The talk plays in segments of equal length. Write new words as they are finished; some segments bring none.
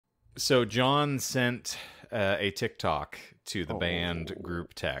So John sent a TikTok to the band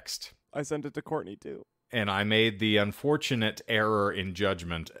group text. I sent it to Courtney, too. And I made the unfortunate error in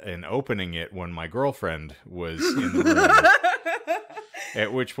judgment in opening it when my girlfriend was in the room.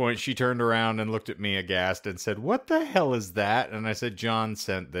 At which point she turned around and looked at me aghast and said, "What the hell is that?" And I said, "John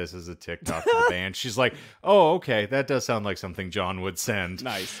sent this as a TikTok to the band." She's like, "Oh, okay. That does sound like something John would send."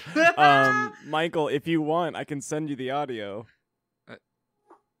 Nice. Michael, if you want, I can send you the audio.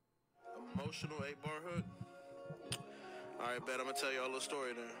 Emotional 8-bar hook. All right, bet I'm gonna tell you all a little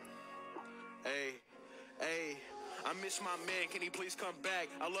story then. Hey, I miss my man, can he please come back?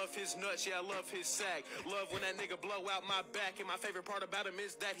 I love his nuts, yeah, I love his sack. Love when that nigga blow out my back. And my favorite part about him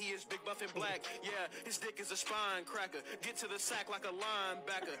is that he is big, buff, and black. Yeah, his dick is a spine cracker. Get to the sack like a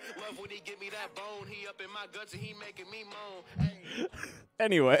linebacker. Love when he give me that bone. He up in my guts and he making me moan. Hey.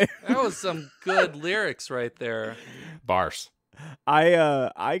 Anyway. That was some good lyrics right there. Bars.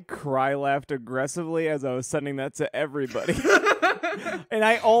 I cry laughed aggressively as I was sending that to everybody. And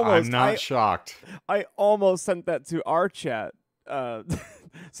I'm not shocked. I almost sent that to our chat so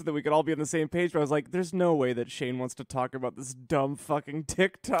that we could all be on the same page. But I was like, there's no way that Shane wants to talk about this dumb fucking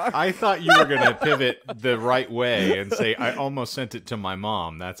TikTok. I thought you were going to pivot the right way and say, I almost sent it to my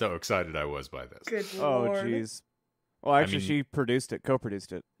mom. That's how excited I was by this. Good Oh, Lord. jeez. Well, actually, she produced it,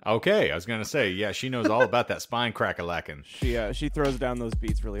 co-produced it. Okay, I was going to say, yeah, she knows all about that spine crack-a-lackin'. She throws down those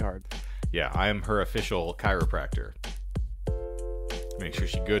beats really hard. Yeah, I am her official chiropractor. Make sure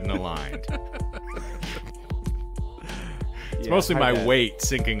she's good and aligned. It's mostly my weight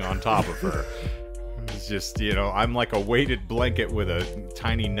sinking on top of her. It's just, I'm like a weighted blanket with a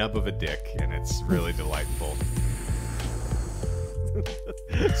tiny nub of a dick, and it's really delightful.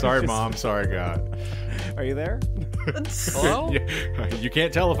 Sorry, Mom. Sorry, God. Are you there? Hello? You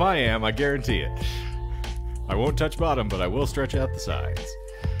can't tell if I am, I guarantee it. I won't touch bottom, but I will stretch out the sides.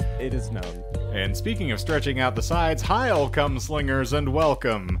 It is known. And speaking of stretching out the sides, hi, all cum slingers, and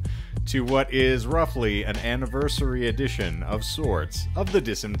welcome to what is roughly an anniversary edition of sorts of the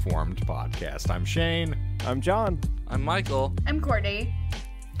Disinformed podcast. I'm Shane. I'm John. I'm Michael. I'm Courtney.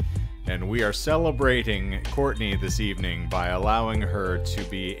 And we are celebrating Courtney this evening by allowing her to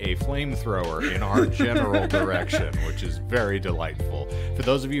be a flamethrower in our general direction, which is very delightful. For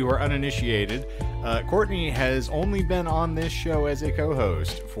those of you who are uninitiated, Courtney has only been on this show as a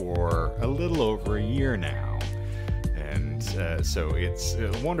co-host for a little over a year now. And so it's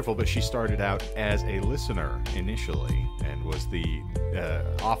wonderful, but she started out as a listener initially and was the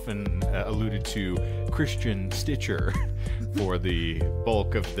often alluded to Christian Stitcher for the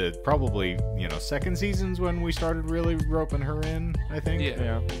bulk of the probably, second seasons when we started really roping her in, I think.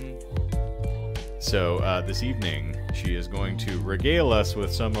 Yeah. So this evening, she is going to regale us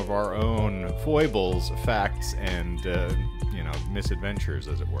with some of our own foibles, facts, and, misadventures,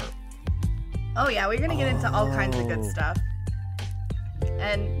 as it were. Oh, yeah, we're going to get into all kinds of good stuff.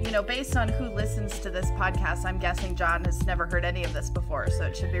 And, based on who listens to this podcast, I'm guessing John has never heard any of this before, so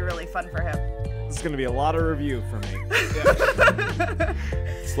it should be really fun for him. This is going to be a lot of review for me.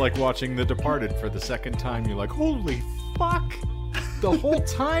 It's like watching The Departed for the second time. You're like, holy fuck! The whole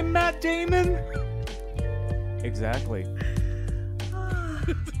time, Matt Damon? Exactly.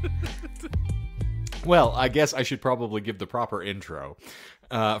 Well, I guess I should probably give the proper intro.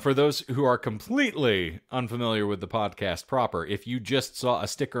 For those who are completely unfamiliar with the podcast proper, if you just saw a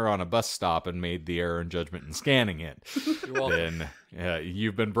sticker on a bus stop and made the error in judgment in scanning it, then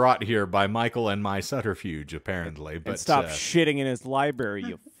you've been brought here by Michael and my subterfuge, apparently. But and stop shitting in his library,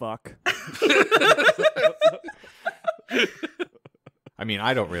 you fuck. I mean,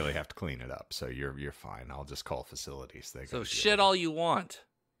 I don't really have to clean it up, so you're fine. I'll just call facilities. So shit all you want.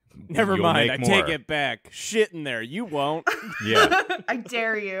 Never You'll mind, I make take more. it back. Shit in there, you won't. Yeah. I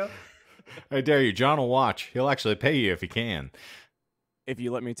dare you. I dare you. John will watch. He'll actually pay you if he can. If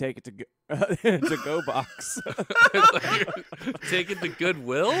you let me take it to go box. Take it to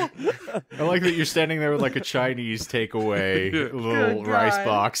Goodwill? I like that you're standing there with like a Chinese takeaway little Good rice God.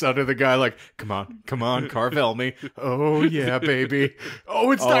 box under the guy like, come on, Carvel me. Oh, yeah, baby.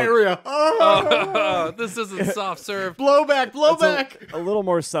 Oh, it's diarrhea. Oh, This isn't soft serve. blow back. A little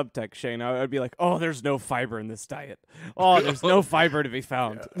more subtext, Shane. I'd be like, oh, there's no fiber in this diet. Oh, there's no fiber to be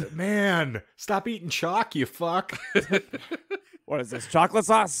found. Man, stop eating chalk, you fuck. What is this, chocolate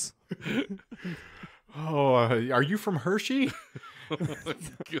sauce? Oh, are you from Hershey? Oh my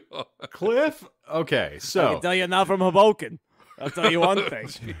God. Cliff? Okay, I so can tell you now from Hoboken. I'll tell you one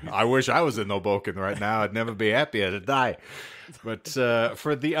thing. I wish I was in Hoboken right now. I'd never be happier to die. But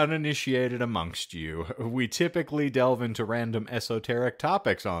for the uninitiated amongst you, we typically delve into random esoteric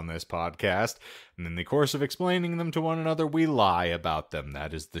topics on this podcast, and in the course of explaining them to one another, we lie about them.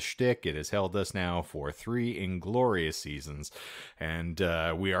 That is the shtick. It has held us now for 3 inglorious seasons, and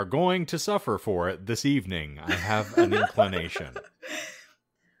we are going to suffer for it this evening. I have an inclination.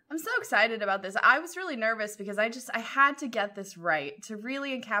 I'm so excited about this. I was really nervous because I had to get this right to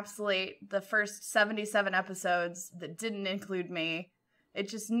really encapsulate the first 77 episodes that didn't include me. It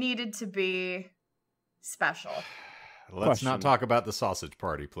just needed to be special. Let's not talk about the sausage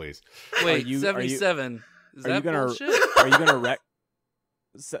party, please. Wait, 77. Is that bullshit? Are you gonna wreck?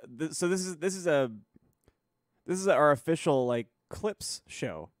 So this is our official like clips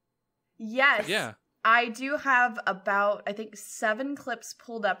show. Yes. Yeah. I do have about, I think, 7 clips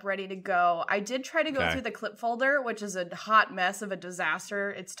pulled up ready to go. I did try to go through the clip folder, which is a hot mess of a disaster.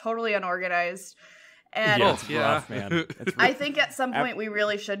 It's totally unorganized. And It's rough, man. It's rough. I think at some point we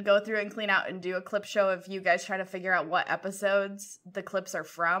really should go through and clean out and do a clip show of you guys trying to figure out what episodes the clips are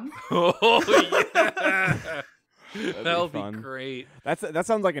from. Oh, yeah. That'll be great. That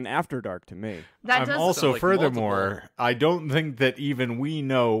sounds like an After Dark to me. That does also, like furthermore, multiple. I don't think that even we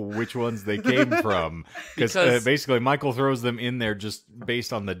know which ones they came from. Because basically, Michael throws them in there just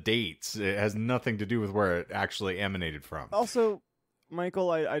based on the dates. It has nothing to do with where it actually emanated from. Also, Michael,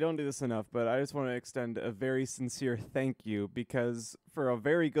 I don't do this enough, but I just want to extend a very sincere thank you, because for a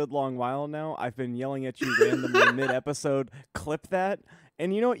very good long while now, I've been yelling at you randomly mid-episode, clip that,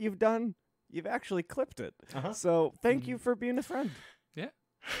 and you know what you've done? You've actually clipped it. So thank you for being a friend. Yeah.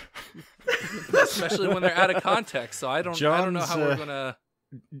 Especially when they're out of context. So I don't know how we're gonna.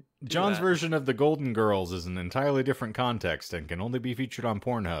 John's version of the Golden Girls is an entirely different context and can only be featured on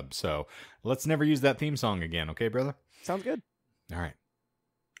Pornhub. So let's never use that theme song again, okay, brother? Sounds good. All right.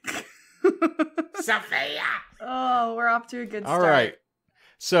 Sophia! Oh, we're off to a good start. All right.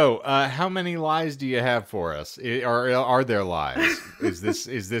 So, how many lies do you have for us? Are there lies?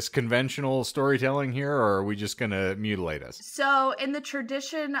 Is this conventional storytelling here, or are we just going to mutilate us? So, in the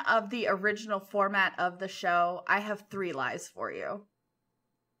tradition of the original format of the show, I have 3 lies for you.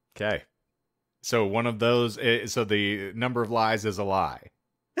 Okay. So, one of those, so the number of lies is a lie.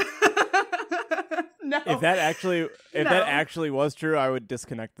 No. If that actually was true, I would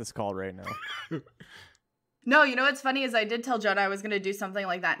disconnect this call right now. No, you know what's funny is I did tell John I was going to do something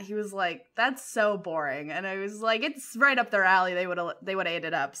like that. He was like, "That's so boring," and I was like, "It's right up their alley. They would have ate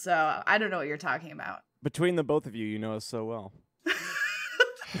it up." So I don't know what you're talking about. Between the both of you, you know us so well.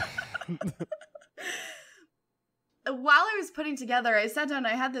 While I was putting together, I sat down and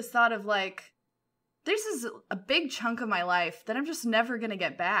I had this thought of like, this is a big chunk of my life that I'm just never going to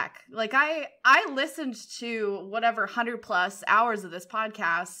get back. Like I listened to whatever 100+ hours of this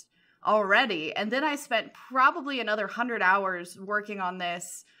podcast already, and then I spent probably another 100 hours working on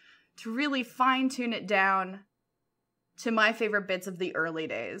this to really fine-tune it down to my favorite bits of the early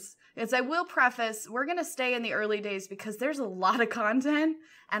days. As I will preface, we're going to stay in the early days because there's a lot of content,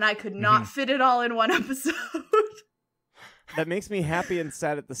 and I could not fit it all in one episode. That makes me happy and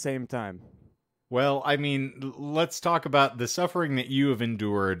sad at the same time. Well, I mean, let's talk about the suffering that you have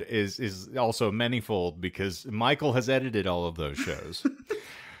endured is also manyfold, because Michael has edited all of those shows.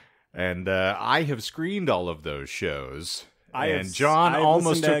 And I have screened all of those shows, and John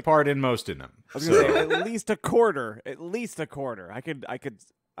almost took part in most of them. I was going to say at least a quarter. I could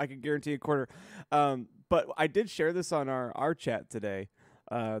guarantee a quarter. But I did share this on our chat today.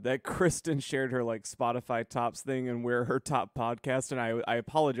 That Kristen shared her like Spotify tops thing and where her top podcast, and I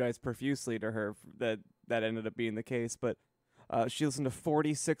apologize profusely to her that ended up being the case. But she listened to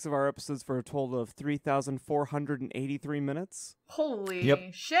 46 of our episodes for a total of 3,483 minutes.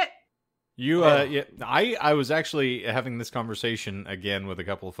 Holy shit. I was actually having this conversation again with a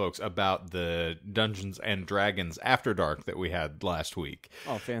couple of folks about the Dungeons and Dragons After Dark that we had last week.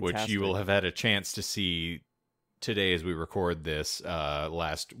 Oh, fantastic. Which you will have had a chance to see today as we record this,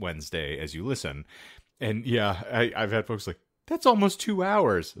 last Wednesday as you listen. And yeah, I've had folks like, that's almost 2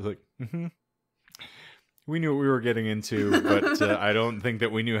 hours. I was like, We knew what we were getting into, but I don't think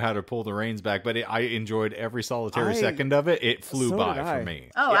that we knew how to pull the reins back. But I enjoyed every solitary second of it. It flew by for me.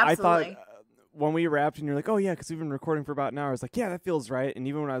 Oh, yeah, absolutely. I thought when we wrapped and you're like, oh, yeah, because we've been recording for about an hour. I was like, yeah, that feels right. And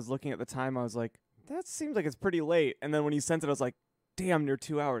even when I was looking at the time, I was like, that seems like it's pretty late. And then when you sent it, I was like, damn, near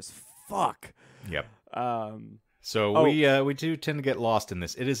 2 hours. Fuck. Yep. So we do tend to get lost in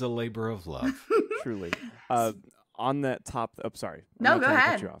this. It is a labor of love. Truly. On that top... Oh, sorry. No, I'm not go trying to cut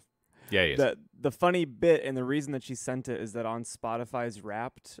ahead. you off. Yeah, he is. The funny bit and the reason that she sent it is that on Spotify's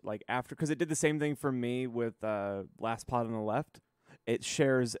Wrapped, like after, because it did the same thing for me with Last Pod on the Left. It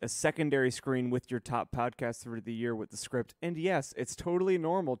shares a secondary screen with your top podcast for the year with the script. And yes, it's totally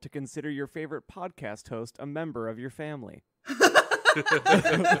normal to consider your favorite podcast host a member of your family.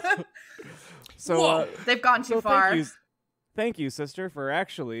 So they've gone too far. Thank you, sister, for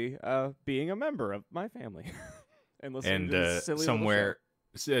actually being a member of my family and listening to this silly somewhere.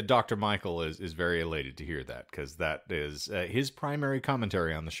 Dr. Michael is very elated to hear that, because that is his primary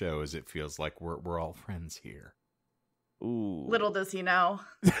commentary on the show. Is it feels like we're all friends here. Ooh. Little does he know.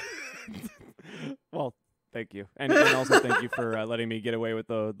 Well, thank you, and also thank you for letting me get away with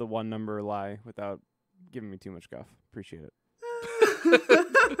the one number lie without giving me too much guff. Appreciate it.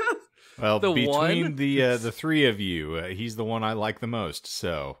 Well, between the three of you, he's the one I like the most.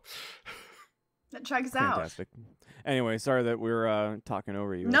 So that checks Fantastic. Out. Anyway, sorry that we're talking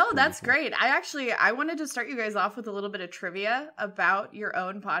over you. No, that's great. I wanted to start you guys off with a little bit of trivia about your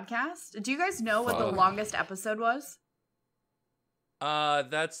own podcast. Do you guys know what the longest episode was?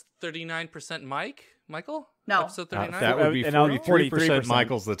 That's 39% Michael? No. Episode 39? That would be 43%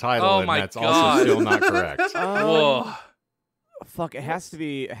 Michael's the title, oh and my that's God. also still not correct. Whoa. Fuck, it has to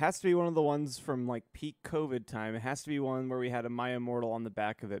be one of the ones from like peak COVID time. It has to be one where we had a My Immortal on the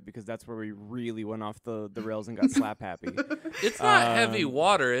back of it, because that's where we really went off the rails and got slap happy. It's not heavy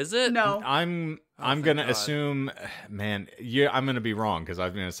water, is it? No. I'm gonna assume, man, I'm gonna be wrong, because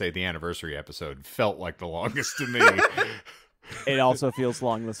I'm gonna say the anniversary episode felt like the longest to me. It also feels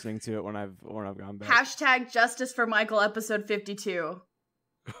long listening to it when I've gone back. Hashtag Justice for Michael episode 52.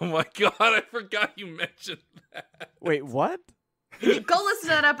 Oh my God, I forgot you mentioned that. Wait, what? Go listen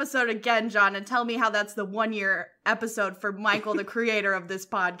to that episode again, John, and tell me how that's the 1-year episode for Michael, the creator of this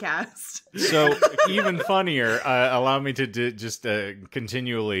podcast. So even funnier, allow me to just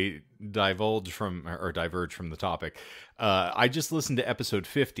continually diverge from the topic. I just listened to episode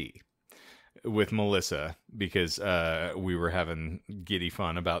 50 with Melissa, because we were having giddy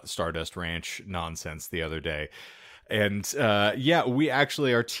fun about the Stardust Ranch nonsense the other day. And we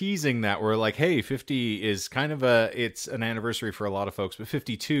actually are teasing that. We're like, hey, 50 is kind of it's an anniversary for a lot of folks, but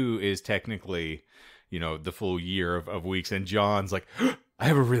 52 is technically, the full year of weeks. And John's like, I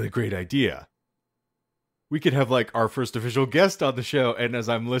have a really great idea. We could have like our first official guest on the show. And as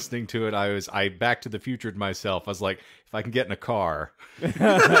I'm listening to it, I Back to the Futured myself. I was like, if I can get in a car,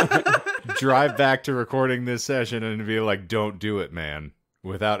 drive back to recording this session and be like, don't do it, man.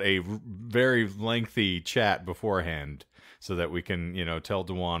 Without a very lengthy chat beforehand, so that we can, tell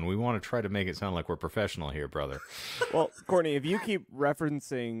Dewan, we want to try to make it sound like we're professional here, brother. Well, Courtney, if you keep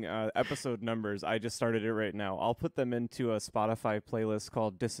referencing episode numbers, I just started it right now. I'll put them into a Spotify playlist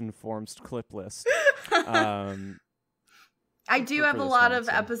called Disinformed Clip List. I do have a lot of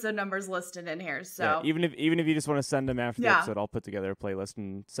episode numbers listed in here, so yeah, even if you just want to send them after the episode, I'll put together a playlist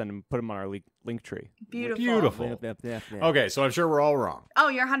and put them on our link tree. Beautiful. Yeah. Okay, so I'm sure we're all wrong. Oh,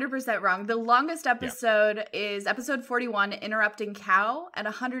 you're 100% wrong. The longest episode is episode 41, Interrupting Cow, at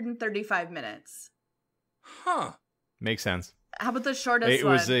 135 minutes. Huh. Makes sense. How about the shortest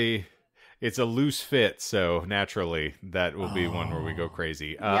one? It's a loose fit, so naturally that will be one where we go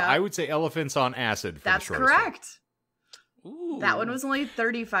crazy. I would say Elephants on Acid for That's the shortest correct. One. Ooh. That one was only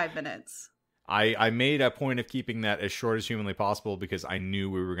 35 minutes. I made a point of keeping that as short as humanly possible, because I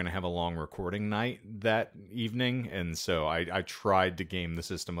knew we were going to have a long recording night that evening, and so I tried to game the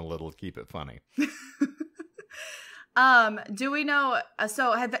system a little to keep it funny. Do we know,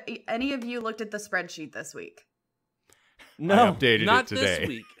 so have any of you looked at the spreadsheet this week? No, I updated not it today. this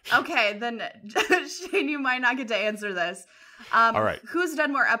week. Okay, then Shane, you might not get to answer this. All right. Who's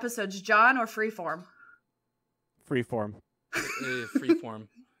done more episodes, John or Freeform? Freeform. Freeform.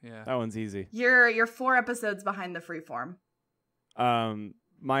 Yeah. That one's easy. You're 4 episodes behind the Freeform.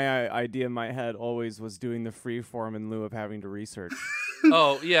 My idea in my head always was doing the Freeform in lieu of having to research.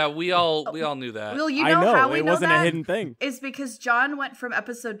 Oh yeah, we all knew that. Well, you I know how we it know wasn't that a hidden thing. is because John went from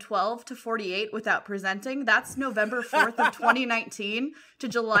episode 12 to 48 without presenting. That's November 4th of 2019 to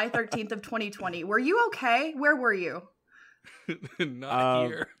July 13th of 2020. Were you okay? Where were you? Not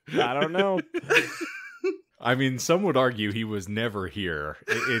here. I don't know. I mean, some would argue he was never here,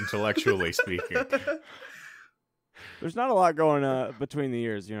 intellectually speaking. There's not a lot going between the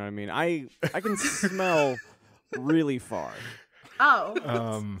years, you know what I mean? I can smell really far.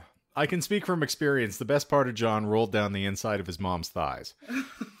 Oh. I can speak from experience. The best part of John rolled down the inside of his mom's thighs.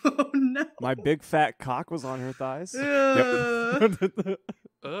 Oh, no. My big fat cock was on her thighs. Yep.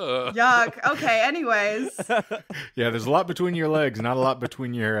 Ugh. Yuck. Okay, anyways. Yeah, there's a lot between your legs, not a lot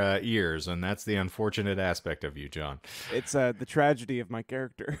between your ears, and that's the unfortunate aspect of you, John. It's the tragedy of my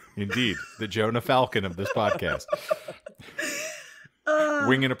character. Indeed, the Jonah Falcon of this podcast.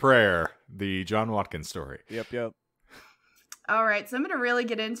 Winging a Prayer, the John Watkins story. Yep. All right, so I'm going to really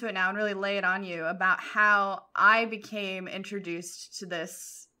get into it now and really lay it on you about how I became introduced to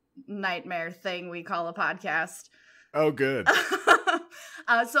this nightmare thing we call a podcast. Oh, good.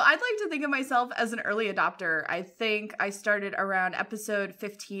 So I'd like to think of myself as an early adopter. I think I started around episode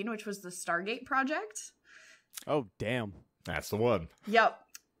 15, which was the Stargate project. Oh, damn. That's the one. Yep.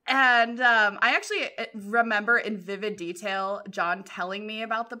 And I actually remember in vivid detail John telling me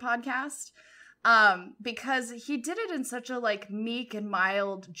about the podcast because he did it in such a like meek and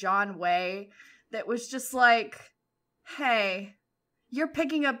mild John way that was just like, hey, you're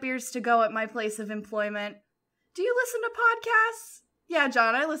picking up beers to go at my place of employment. Do you listen to podcasts? Yeah,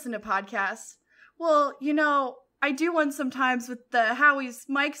 John, I listen to podcasts. Well, you know, I do one sometimes with the Howie's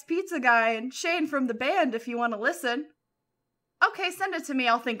Mike's Pizza guy and Shane from the band if you want to listen. Okay, send it to me.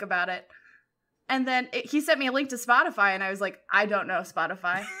 I'll think about it. And then he sent me a link to Spotify, and I was like, I don't know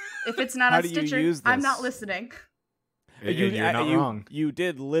Spotify. If it's not on Stitcher, I'm not listening. You're not wrong. You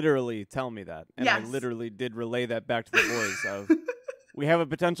did literally tell me that. And yes. I literally did relay that back to the boys. Of, we have a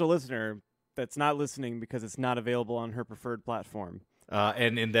potential listener that's not listening because it's not available on her preferred platform.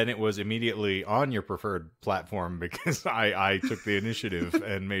 And then it was immediately on your preferred platform because I took the initiative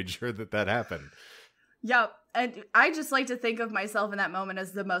and made sure that happened. Yep. And I just like to think of myself in that moment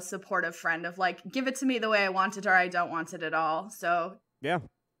as the most supportive friend of like, give it to me the way I want it or I don't want it at all. So, yeah.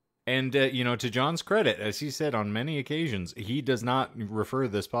 And, to John's credit, as he said on many occasions, he does not refer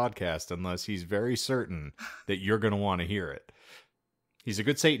this podcast unless he's very certain that you're going to want to hear it. He's a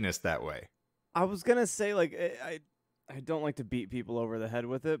good Satanist that way. I was going to say, like, I don't like to beat people over the head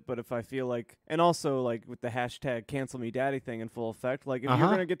with it, but if I feel like, and also like with the hashtag cancel me daddy thing in full effect, like if you're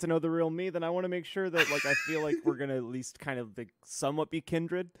going to get to know the real me, then I want to make sure that like I feel like we're going to at least kind of like somewhat be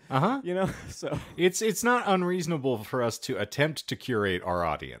kindred, you know? So it's not unreasonable for us to attempt to curate our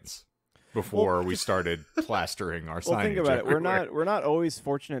audience before we started plastering our signage. Well, think about everywhere. it. We're not always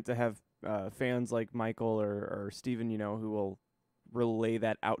fortunate to have fans like Michael or Steven, you know, who will relay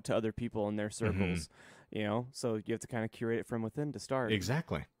that out to other people in their circles. You know, so you have to kind of curate it from within to start.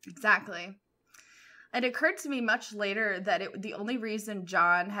 Exactly. It occurred to me much later that the only reason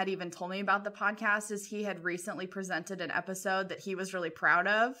John had even told me about the podcast is he had recently presented an episode that he was really proud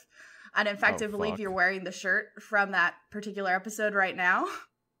of. And in fact, I believe you're wearing the shirt from that particular episode right now.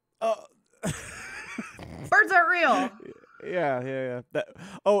 Oh. Birds aren't real. Yeah. But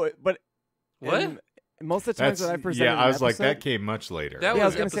what? Most of the times that I presented I was like, episode, that came much later. That was I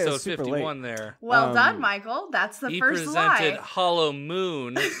was gonna say episode 51 there. Well done, Michael. That's the first lie. He presented Hollow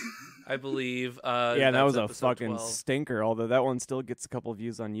Moon, I believe. Yeah, that was a fucking 12. stinker, although that one still gets a couple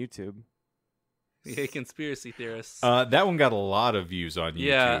views on YouTube. Yeah, conspiracy theorists. That one got a lot of views on YouTube.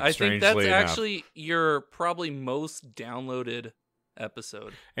 Yeah, I think that's enough. actually your probably most downloaded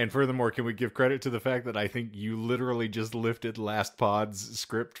episode. And furthermore, can we give credit to the fact that I think you literally just lifted last pod's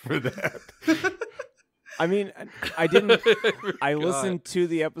script for that? I mean, I didn't. I listened to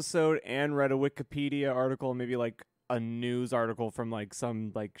the episode and read a Wikipedia article, maybe like a news article from like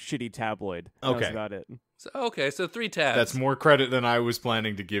some like shitty tabloid. That was about it. So 3 tabs. That's more credit than I was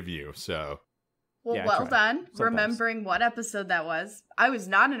planning to give you. So, well, yeah, well done. Sometimes. Remembering what episode that was. I was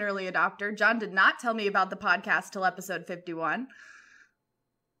not an early adopter. John did not tell me about the podcast till episode 51.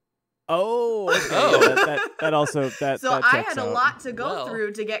 Oh, okay. that also that. So that I checks had a out. lot to go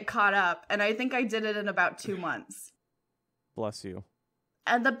through to get caught up, and I think I did it in about 2 months. Bless you.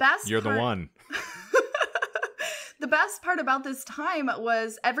 And the best you're part, the one. The best part about this time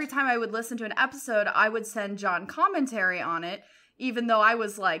was every time I would listen to an episode, I would send John commentary on it, even though I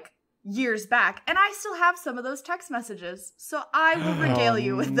was like years back, and I still have some of those text messages, so I will regale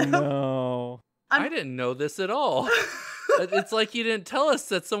you with them. No. I didn't know this at all. It's like you didn't tell us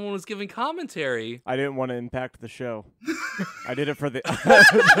that someone was giving commentary. I didn't want to impact the show. I did it for the.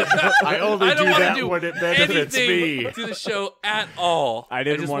 I only I don't do wanna that do when it benefits anything me. to the show at all. I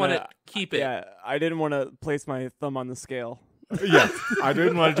didn't just want to keep it. Yeah, I didn't want to place my thumb on the scale. Yeah, I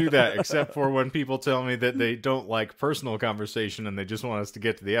didn't want to do that, except for when people tell me that they don't like personal conversation and they just want us to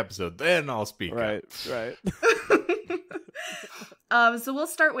get to the episode. Then I'll speak up. Right. So we'll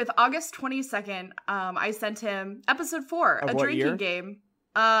start with August 22nd. I sent him episode 4, Of a what drinking year? game.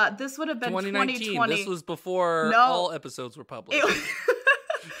 This would have been 2020. This was before No. all episodes were published.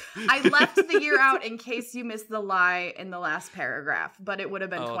 I left the year out in case you missed the lie in the last paragraph, but it would have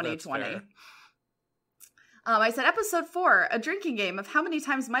been Oh, that's 2020. fair. I said episode 4, a drinking game of how many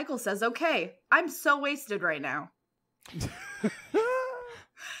times Michael says, okay, I'm so wasted right now.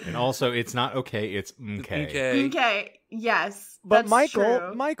 And also, it's not okay, it's okay. Okay, yes. But that's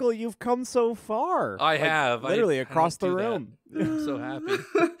true. Michael, you've come so far. I have. Literally I across the don't do that. room. I'm so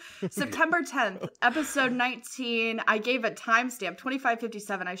happy. September 10th, episode 19. I gave a timestamp,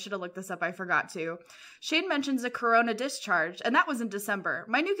 25:57. I should have looked this up. I forgot to. Shane mentions a corona discharge, and that was in December.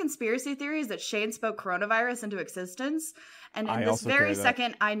 My new conspiracy theory is that Shane spoke coronavirus into existence, and in I this also very carry that.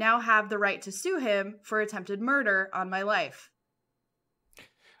 second, I now have the right to sue him for attempted murder on my life.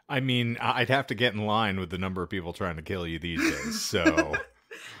 I mean, I'd have to get in line with the number of people trying to kill you these days, so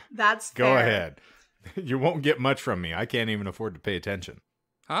That's go fair. ahead. You won't get much from me. I can't even afford to pay attention.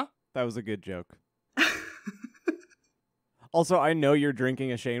 Huh? That was a good joke. Also, I know you're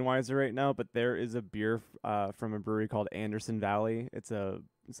drinking a Shane Weiser right now, but there is a beer from a brewery called Anderson Valley. I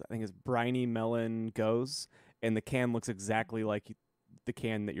think it's Briny Melon Goes, and the can looks exactly like the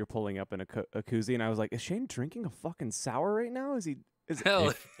can that you're pulling up in a koozie. And I was like, is Shane drinking a fucking sour right now?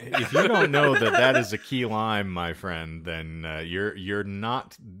 Hell, If you don't know that is a key lime, my friend, then you're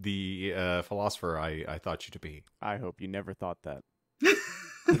not the philosopher I thought you to be. I hope you never thought that.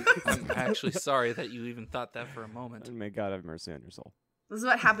 I'm actually sorry that you even thought that for a moment. And may God have mercy on your soul. This is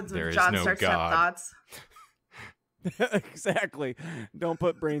what happens There when is John no starts to have God. thoughts. Exactly. Don't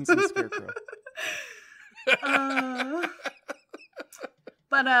put brains in the scarecrow.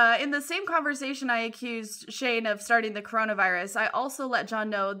 But in the same conversation, I accused Shane of starting the coronavirus. I also let John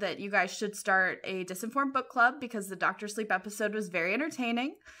know that you guys should start a Disinformed book club because the Dr. Sleep episode was very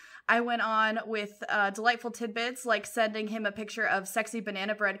entertaining. I went on with delightful tidbits like sending him a picture of sexy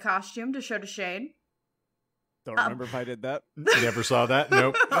banana bread costume to show to Shane. Don't remember if I did that. Never saw that?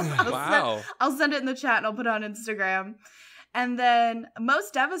 Nope. Wow. I'll send it in the chat and I'll put it on Instagram. And then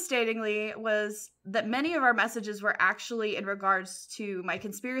most devastatingly was that many of our messages were actually in regards to my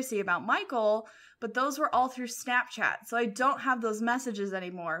conspiracy about Michael, but those were all through Snapchat. So I don't have those messages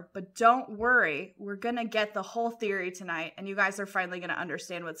anymore, but don't worry. We're going to get the whole theory tonight, and you guys are finally going to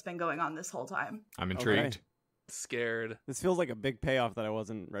understand what's been going on this whole time. I'm intrigued. Okay. Scared. This feels like a big payoff that I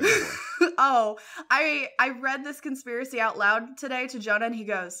wasn't ready for. Oh, I read this conspiracy out loud today to Jonah, and he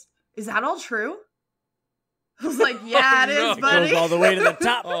goes, "Is that all true?" I was like, yeah, Oh, it no. is, It buddy. goes all the way to the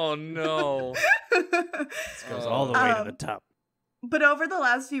top. Oh no. It goes all the way to the top. But over the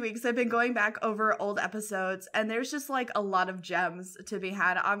last few weeks, I've been going back over old episodes, and there's just like a lot of gems to be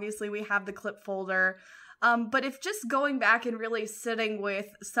had. Obviously, we have the clip folder. But if just going back and really sitting with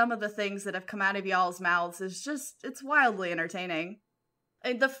some of the things that have come out of y'all's mouths is just, it's wildly entertaining.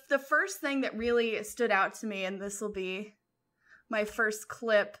 The first thing that really stood out to me, and this will be my first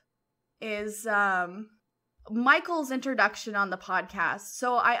clip, is Michael's introduction on the podcast.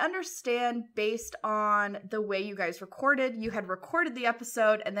 So I understand based on the way you guys recorded, you had recorded the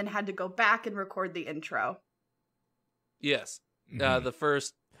episode and then had to go back and record the intro. Yes. Mhm. The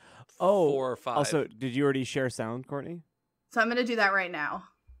first 4 or 5. Also, did you already share sound, Courtney? So I'm going to do that right now.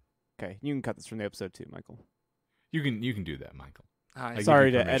 Okay, you can cut this from the episode too, Michael. You can do that, Michael. Hi. I give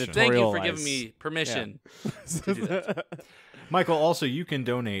Sorry you to permission. Thank you for editorialize. giving me permission to do that. Michael, also, you can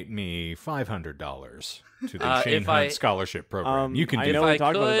donate me $500 to the Shane if I- Hunt Scholarship Program. You can I do know If we I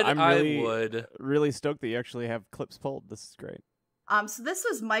talked about this. could, I'm really, I would. really stoked that you actually have clips pulled. This is great. So this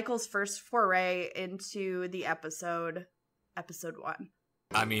was Michael's first foray into the episode 1.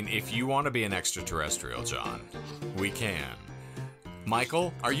 I mean, if you want to be an extraterrestrial, John, we can.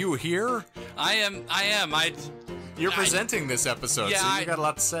 Michael, are you here? I am. You're presenting this episode, Yeah, so you got a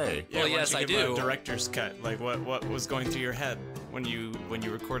lot to say. Well, why don't yes, you I give do. A director's cut. Like, what was going through your head when you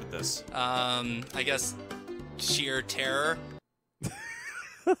recorded this? I guess sheer terror.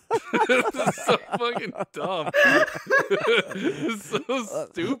 This is so fucking dumb. It's so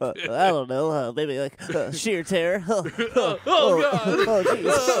stupid. I don't know. Maybe like sheer terror. Oh,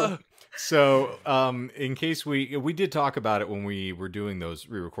 God. So, in case we did talk about it when we were doing those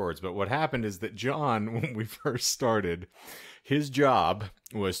re-records, but what happened is that John, when we first started, his job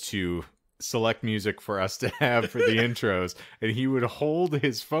was to select music for us to have for the intros, and he would hold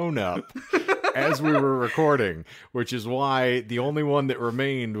his phone up as we were recording, which is why the only one that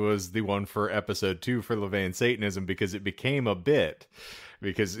remained was the one for episode 2 for Levan Satanism, because it became a bit.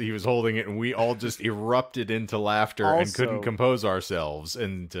 Because he was holding it, and we all just erupted into laughter and couldn't Also- compose ourselves,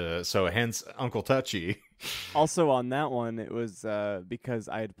 and so hence Uncle Touchy. Also on that one, it was because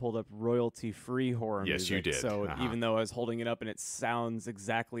I had pulled up royalty-free horror Yes, music. you did. So Uh-huh. even though I was holding it up and it sounds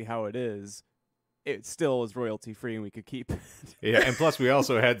exactly how it is, it still is royalty free and we could keep it. Yeah, and plus we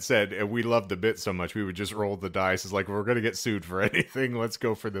also had said we loved the bit so much we would just roll the dice. It's like, we're going to get sued for anything. Let's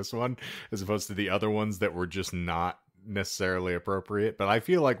go for this one, as opposed to the other ones that were just not necessarily appropriate. But I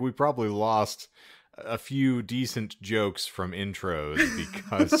feel like we probably lost a few decent jokes from intros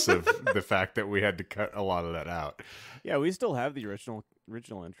because of the fact that we had to cut a lot of that out. Yeah, we still have the original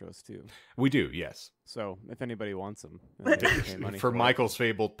intros too. We do, yes. So if anybody wants them, they can pay money For it. Michael's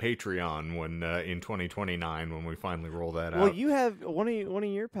fabled Patreon when in 2029 when we finally roll that out. Well, you have one of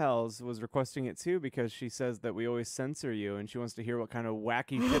your pals was requesting it too because she says that we always censor you and she wants to hear what kind of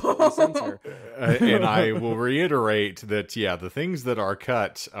wacky shit that we censor. And I will reiterate that, yeah, the things that are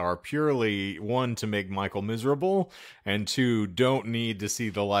cut are purely, one, to make Michael miserable, and two, don't need to see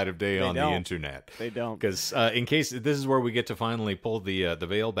the light of day on the internet. They don't. Because in case, this is where we get to finally pull the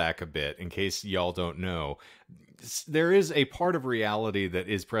veil back a bit, in case y'all don't know. There is a part of reality that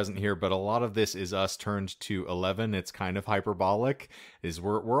is present here, but a lot of this is us turned to 11. It's kind of hyperbolic.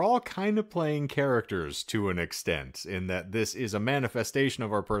 We're all kind of playing characters to an extent, in that this is a manifestation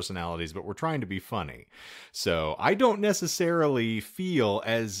of our personalities, but we're trying to be funny. So I don't necessarily feel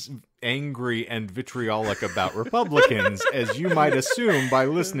as angry and vitriolic about Republicans as you might assume by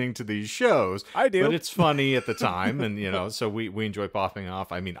listening to these shows. I do. But it's funny at the time, and so we enjoy popping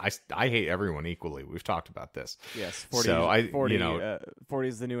off. I mean, I hate everyone equally. We've talked about this. Yes, 40, so 40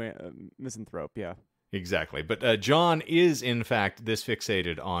 is the new misanthrope, yeah. Exactly. But John is, in fact, this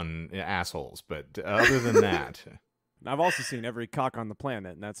fixated on assholes. But other than that... I've also seen every cock on the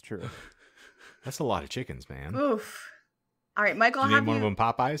planet, and that's true. That's a lot of chickens, man. Oof. All right, Michael, Did you name one of them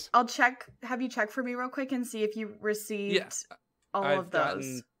Popeyes? I'll check. Have you check for me real quick and see if you received all I've of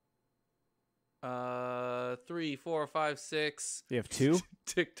those? Gotten, 3, 4, 5, 6. You have 2?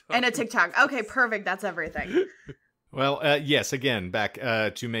 TikTok. And a TikTok. Okay, perfect. That's everything. Well, yes, again, back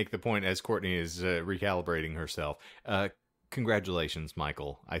to make the point as Courtney is recalibrating herself. Congratulations,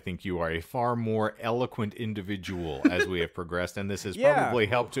 Michael. I think you are a far more eloquent individual as we have progressed, and this has probably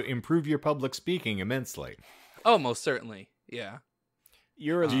helped to improve your public speaking immensely. Oh, most certainly. Yeah.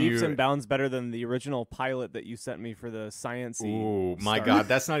 You're leaps and bounds better than the original pilot that you sent me for the science-y. Ooh, my God,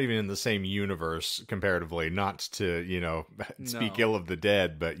 that's not even in the same universe comparatively. Not to, speak ill of the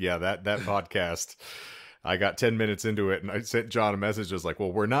dead, but yeah, that podcast, I got 10 minutes into it and I sent John a message. I was like,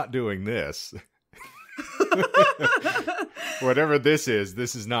 well, we're not doing this. Whatever this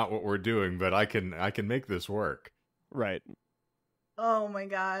is not what we're doing, but I can make this work. Right. Oh my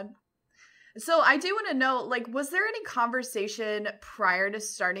God. So I do want to know, was there any conversation prior to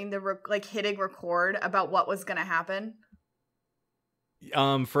starting the hitting record about what was going to happen?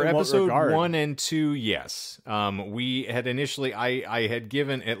 For episode 1 and 2, yes. We had initially, I had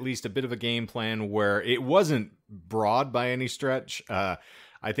given at least a bit of a game plan where it wasn't broad by any stretch. I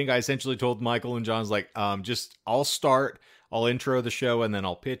think I essentially told Michael and John's I'll start, I'll intro the show, and then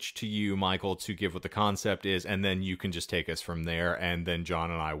I'll pitch to you, Michael, to give what the concept is, and then you can just take us from there, and then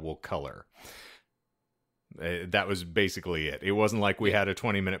John and I will color. That was basically it. It wasn't like we had a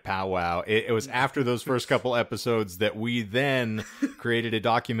 20-minute powwow. It was after those first couple episodes that we then created a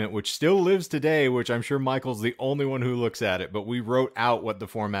document which still lives today, which I'm sure Michael's the only one who looks at it, but we wrote out what the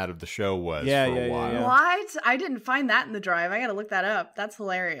format of the show was for a while. Yeah. What? I didn't find that in the drive. I gotta look that up. That's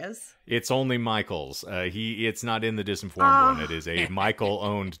hilarious. It's only Michael's. It's not in the Disinformed one. It is a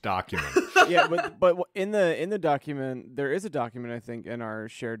Michael-owned document. Yeah, but in the document, there is a document, I think, in our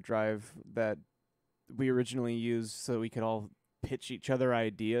shared drive that we originally used so we could all pitch each other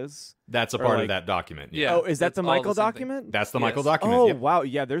ideas. That's a part of that document. Yeah. Oh, is that the Michael document? That's the Michael document. Oh, yep. wow.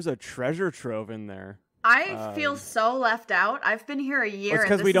 Yeah, there's a treasure trove in there. I feel so left out. I've been here a year, It's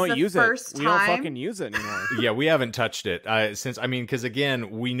because and we this don't is the use first it. We time. don't fucking use it anymore. Yeah, we haven't touched it because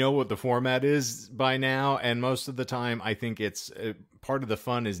again, we know what the format is by now, and most of the time, I think it's part of the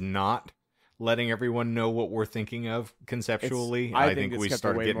fun is not letting everyone know what we're thinking of conceptually. I think we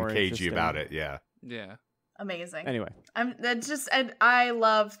start getting cagey about it. Yeah. Yeah. Amazing. Anyway, I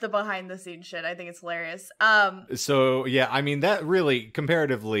love the behind the scenes shit. I think it's hilarious. So yeah, I mean that really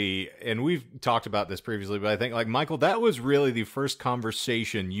comparatively, and we've talked about this previously, but I think Michael, that was really the first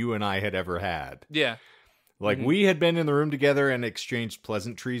conversation you and I had ever had. Yeah. We had been in the room together and exchanged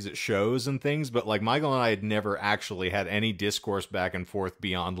pleasantries at shows and things, but Michael and I had never actually had any discourse back and forth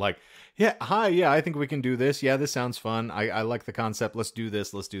beyond yeah, hi, yeah, I think we can do this. Yeah, this sounds fun. I like the concept. Let's do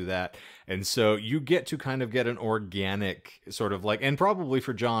this. Let's do that. And so you get to kind of get an organic sort of and probably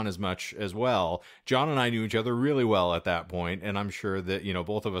for John as much as well. John and I knew each other really well at that point, and I'm sure that,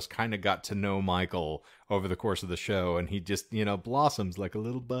 both of us kind of got to know Michael over the course of the show, and he just, blossoms like a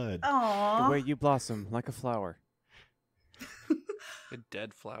little bud. Aww. the way you blossom like a flower. A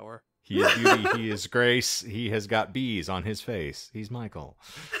dead flower. He is beauty. He is grace. He has got bees on his face. He's Michael.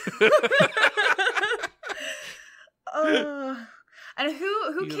 And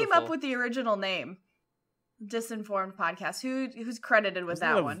who came Beautiful. up with the original name? Disinformed podcast. Who's credited with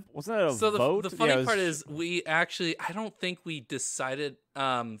that one? Wasn't that a So vote? the funny Yeah, it part was- is we actually, I don't think we decided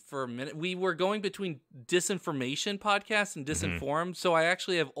for a minute. We were going between Disinformation podcast and Disinformed. So I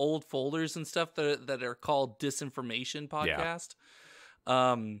actually have old folders and stuff that are called Disinformation podcast.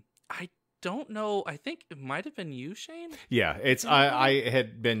 I don't know. I think it might have been you, Shane. Yeah, it's I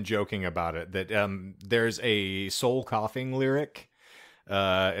had been joking about it that there's a soul coughing lyric.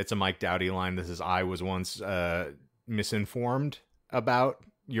 It's a Mike Doughty line. This is, I was once misinformed about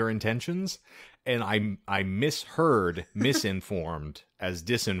your intentions, and I misheard misinformed as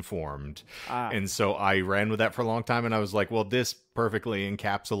disinformed. And so I ran with that for a long time, and I was like, well, this perfectly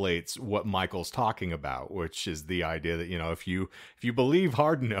encapsulates what Michael's talking about, which is the idea that, you know, if you believe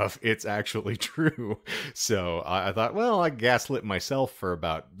hard enough, it's actually true. So I thought, well, I gaslit myself for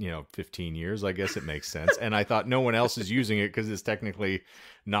about, 15 years. I guess it makes sense. And I thought no one else is using it because it's technically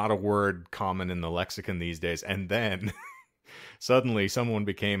not a word common in the lexicon these days. And then suddenly someone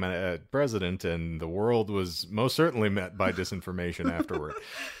became a president, and the world was most certainly met by disinformation afterward.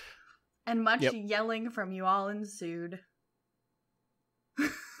 And much yelling from you all ensued.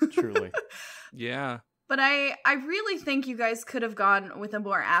 Truly. Yeah. But I really think you guys could have gone with a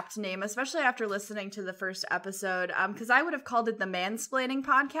more apt name, especially after listening to the first episode, because I would have called it the Mansplaining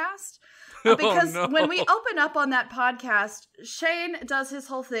Podcast. Because when we open up on that podcast, Shane does his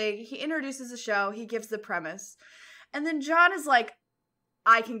whole thing. He introduces the show. He gives the premise. And then John is like,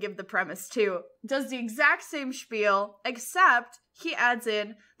 I can give the premise too. Does the exact same spiel, except he adds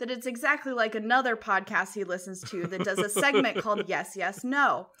in that it's exactly like another podcast he listens to that does a segment called Yes, Yes,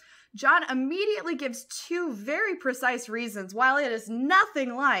 No. John immediately gives two very precise reasons while it is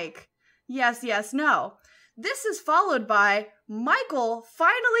nothing like Yes, Yes, No. This is followed by Michael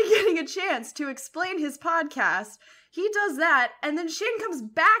finally getting a chance to explain his podcast. He does that, and then Shane comes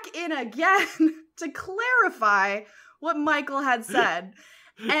back in again to clarify what Michael had said.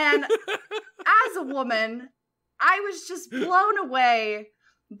 And as a woman, I was just blown away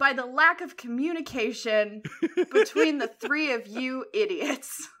by the lack of communication between the three of you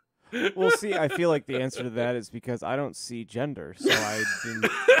idiots. Well, see, I feel like the answer to that is because I don't see gender, so I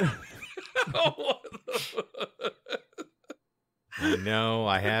didn't. I know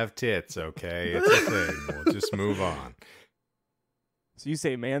I have tits, okay? It's a thing. We'll just move on. So you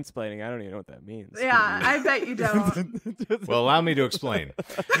say mansplaining, I don't even know what that means. Yeah, I bet you don't. Well, allow me to explain.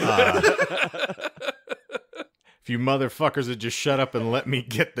 If you motherfuckers had just shut up and let me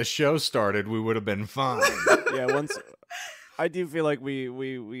get the show started, we would have been fine. Yeah, once I do feel like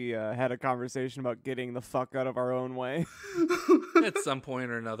we had a conversation about getting the fuck out of our own way. At some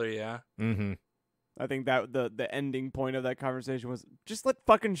point or another, yeah. Mm-hmm. I think that the ending point of that conversation was just let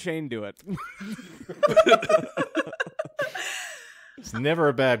fucking Shane do it. It's never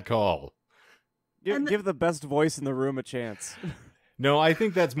a bad call. Give the best voice in the room a chance. No, I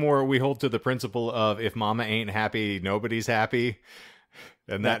think that's more we hold to the principle of if mama ain't happy, nobody's happy.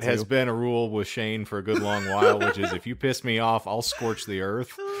 And that has been a rule with Shane for a good long while, which is if you piss me off, I'll scorch the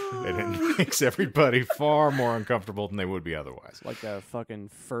earth. And it makes everybody far more uncomfortable than they would be otherwise. Like a fucking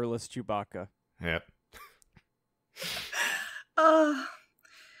furless Chewbacca. Yep.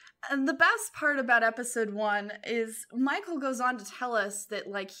 And the best part about episode 1 is Michael goes on to tell us that,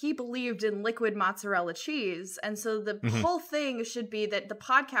 like, he believed in liquid mozzarella cheese. And so the whole thing should be that the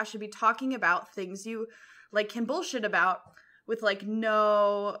podcast should be talking about things you, like, can bullshit about with, like,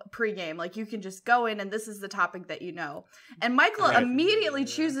 no pregame. Like, you can just go in and this is the topic that you know. And Michael immediately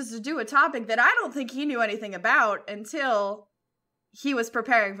chooses to do a topic that I don't think he knew anything about until he was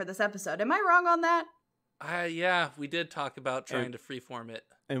preparing for this episode. Am I wrong on that? Yeah, we did talk about trying to freeform it.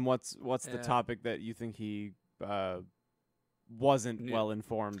 And what's the topic that you think he wasn't well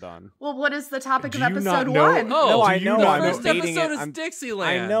informed on? Well, what is the topic of Do you not episode know- 1? No, I know. The I'm first baiting episode it. is I'm-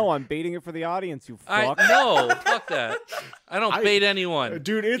 Dixieland. I know. I'm baiting it for the audience. You fuck. No, fuck that. I don't bait anyone.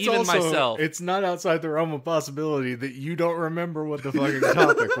 Dude, it's even also, myself. it's not outside the realm of possibility that you don't remember what the fucking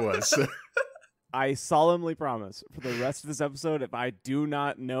topic was. I solemnly promise for the rest of this episode, if I do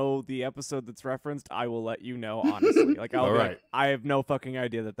not know the episode that's referenced, I will let you know honestly. Like, I'll All be right. like, I have no fucking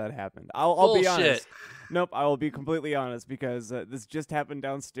idea that happened. I'll be honest. Nope, I will be completely honest because this just happened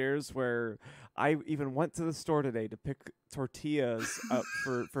downstairs where I even went to the store today to pick tortillas up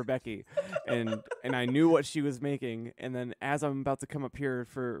for Becky, and I knew what she was making, and then as I'm about to come up here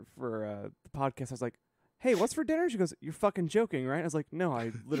for the podcast, I was like, hey, what's for dinner? She goes, you're fucking joking, right? I was like, no,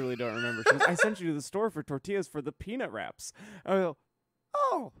 I literally don't remember. She goes, I sent you to the store for tortillas for the peanut wraps. I go,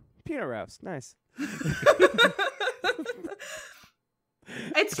 oh, Peanut wraps, nice.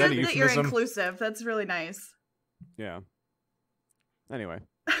 It's that a good that you're euphemism? inclusive. That's really nice. Yeah. Anyway,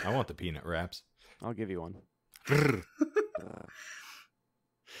 I want the peanut wraps. I'll give you one.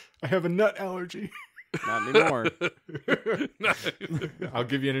 I have a nut allergy. Not anymore. I'll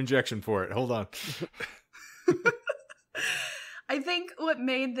give you an injection for it. Hold on. I think what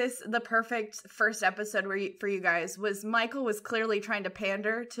made this the perfect first episode for you guys was Michael was clearly trying to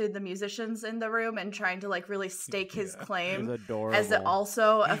pander to the musicians in the room and trying to like really stake his It was claim adorable. as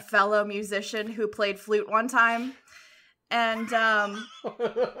also a fellow musician who played flute one time. And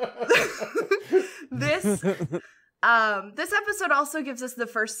this episode also gives us the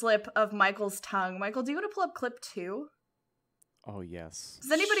first slip of Michael's tongue. Michael, do you want to pull up clip 2? Oh, yes.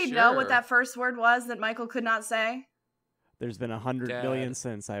 Does anybody know what Sure. that first word was that Michael could not say? There's been 100 Dad. million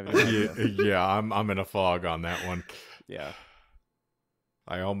since I have no idea. Yeah, I'm in a fog on that one. Yeah.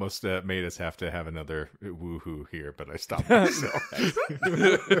 I almost made us have to have another woohoo here, but I stopped myself.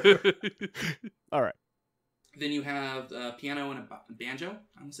 All right. Then you have piano and a banjo.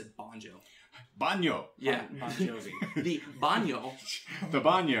 I almost said banjo. Baño. Yeah, Bon Jovi. The banjo. The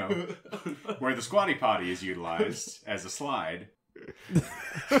baño, where the squatty potty is utilized as a slide.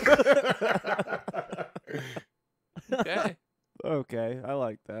 Okay. Okay, I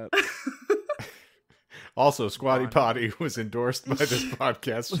like that. Also, Squatty Potty was endorsed by this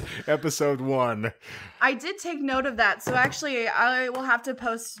podcast, episode 1. I did take note of that. So actually, I will have to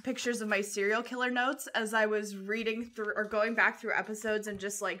post pictures of my serial killer notes as I was reading through or going back through episodes and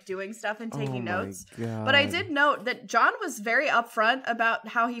just like doing stuff and taking notes. God. But I did note that John was very upfront about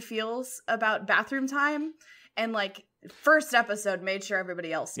how he feels about bathroom time, and like first episode made sure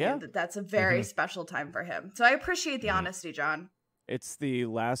everybody else knew Yeah. that that's a very special time for him. So I appreciate the honesty, John. It's the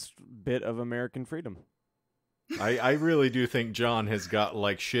last bit of American freedom. I really do think John has got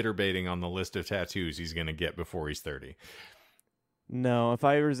like shitter baiting on the list of tattoos he's going to get before he's 30. No, if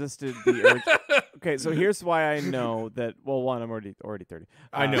I resisted the urge. Okay, so here's why I know that. Well, one, I'm already 30.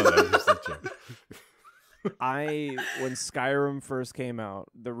 I know that. Just a joke. When Skyrim first came out,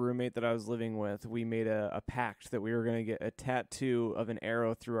 the roommate that I was living with, we made a pact that we were going to get a tattoo of an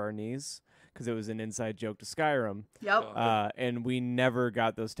arrow through our knees because it was an inside joke to Skyrim. Yep. And we never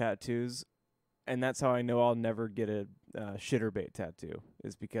got those tattoos. And that's how I know I'll never get a shitterbait tattoo,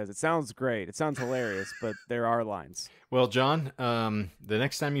 is because it sounds great. It sounds hilarious, but there are lines. Well, John, the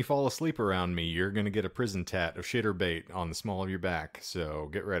next time you fall asleep around me, you're going to get a prison tat of shitterbait on the small of your back. So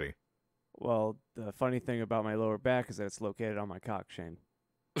get ready. Well, the funny thing about my lower back is that it's located on my cock, Shane.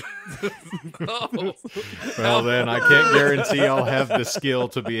 Oh. Well, then I can't guarantee I'll have the skill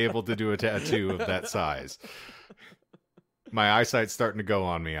to be able to do a tattoo of that size. My eyesight's starting to go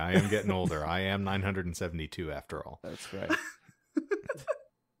on me. I am getting older. I am 972 after all. That's right.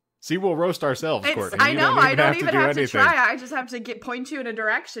 See, we'll roast ourselves, Courtney. I You know. I don't even even have to anything. try. I just have to point you in a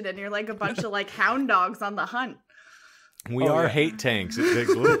direction, and you're like a bunch of like hound dogs on the hunt. We are hate tanks. It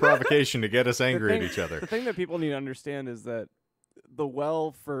takes a little provocation to get us angry at each The other. thing that people need to understand is that the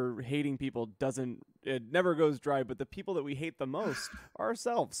well for hating people it never goes dry, but the people that we hate the most are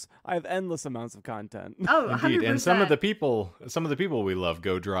ourselves. I have endless amounts of content. Oh, 100%. Indeed, and some of the people we love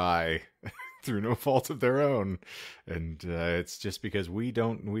go dry through no fault of their own, and it's just because we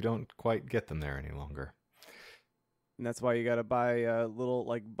don't quite get them there any longer. And that's why you got to buy a little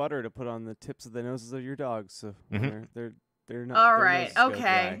like butter to put on the tips of the noses of your dogs. So when they're not. All their right. noses go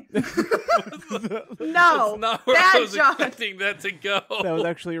Okay. dry. No. That's not where bad I was John. expecting that to go. That was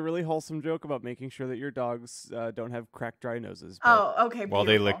actually a really wholesome joke about making sure that your dogs don't have cracked, dry noses. but Oh, okay. While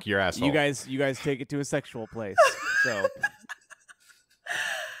they beautiful. lick your asshole. you guys take it to a sexual place. So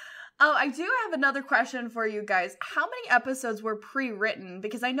Oh, I do have another question for you guys. How many episodes were pre-written?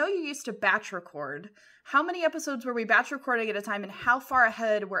 Because I know you used to batch record. How many episodes were we batch recording at a time, and how far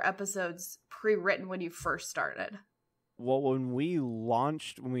ahead were episodes pre-written when you first started? well, when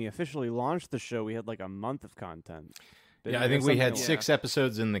we officially launched the show, we had like a month of content. Didn't Yeah, I think we had something- 6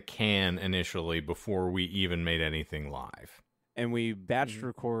 episodes in the can initially before we even made anything live. And we batched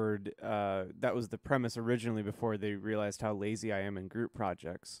record. That was the premise originally before they realized how lazy I am in group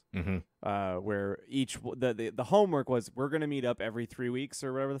projects. Mm-hmm. Where the homework was we're going to meet up every 3 weeks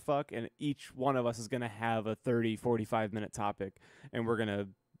or whatever the fuck, and each one of us is going to have a 30, 45-minute topic, and we're going to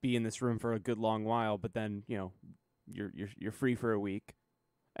be in this room for a good long while, but then, you're free for a week.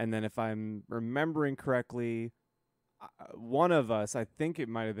 And then if I'm remembering correctly, one of us, I think it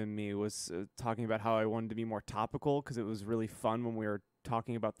might have been me, was talking about how I wanted to be more topical because it was really fun when we were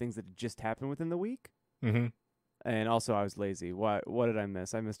talking about things that had just happened within the week. Mm-hmm. And also I was lazy. What did I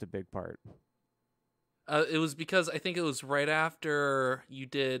miss? I missed a big part. It was because I think it was right after you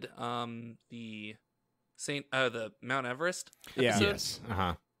did the Mount Everest episode. Yes.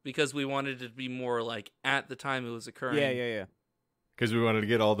 Uh-huh. Because we wanted it to be more like at the time it was occurring. Yeah. Because we wanted to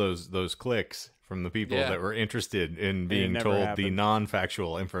get all those clicks from the people that were interested in being told happened. the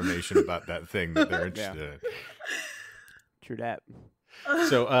non-factual information about that thing that they're interested in. True that.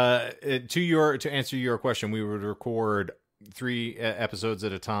 So, to answer your question, we would record 3 episodes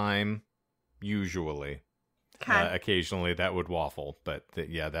at a time, usually. Okay. Occasionally, that would waffle, but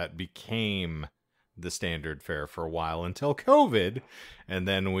that became the standard fare for a while until COVID, and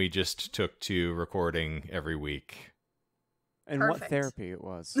then we just took to recording every week. And Perfect. what therapy it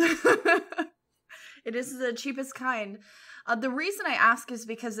was. It is the cheapest kind. The reason I ask is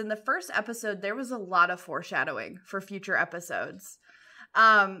because in the first episode, there was a lot of foreshadowing for future episodes.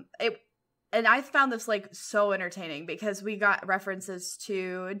 And I found this like so entertaining because we got references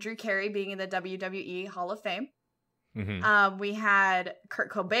to Drew Carey being in the WWE Hall of Fame. Mm-hmm. We had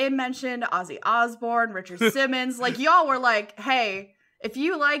Kurt Cobain mentioned, Ozzy Osbourne, Richard Simmons. Like, y'all were like, hey, if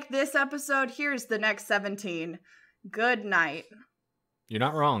you like this episode, here's the next 17. Good night. You're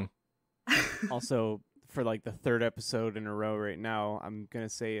not wrong. Also, for like the 3rd episode in a row right now, I'm going to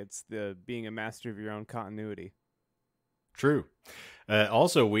say it's the being a master of your own continuity. True.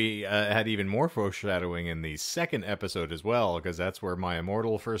 Also, we had even more foreshadowing in the 2nd episode as well, because that's where My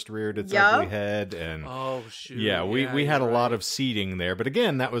Immortal first reared its ugly head. And oh, shoot. Yeah, we had a right. lot of seeding there. But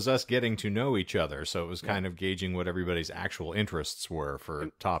again, that was us getting to know each other. So it was kind of gauging what everybody's actual interests were for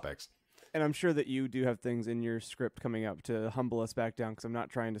topics. And I'm sure that you do have things in your script coming up to humble us back down, because I'm not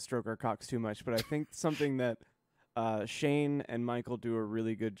trying to stroke our cocks too much. But I think something that Shane and Michael do a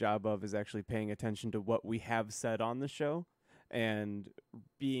really good job of is actually paying attention to what we have said on the show and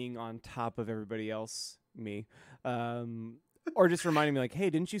being on top of everybody else, me. Or just reminding me like, hey,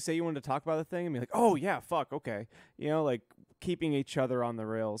 didn't you say you wanted to talk about the thing? And be like, oh, yeah, fuck, okay. You know, like keeping each other on the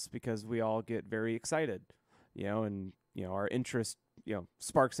rails because we all get very excited, you know, and, you know, our interest, you know,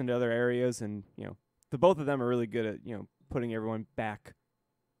 sparks into other areas. And, you know, the both of them are really good at, you know, putting everyone back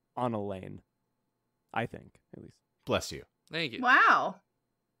on a lane, I think, at least. Bless you. Thank you. Wow.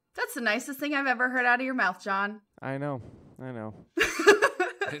 That's the nicest thing I've ever heard out of your mouth, John. I know. Now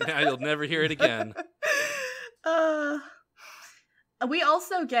you'll never hear it again. We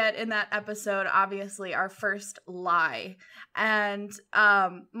also get in that episode, obviously, our first lie. And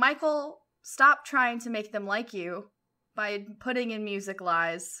Michael, stop trying to make them like you by putting in music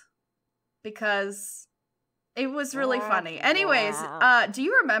lies. Because it was really funny. Anyways, do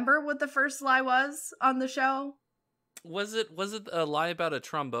you remember what the first lie was on the show? Was it a lie about a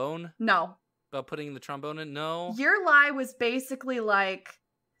trombone? No. About putting the trombone in? No. Your lie was basically like,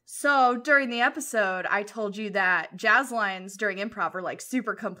 so during the episode, I told you that jazz lines during improv are like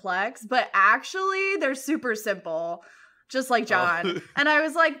super complex, but actually they're super simple, just like John. Oh. And I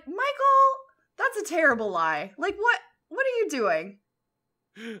was like, Michael, that's a terrible lie. Like, what are you doing?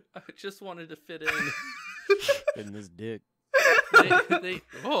 I just wanted to fit in. In this dick.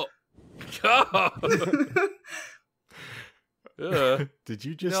 Oh, God. Did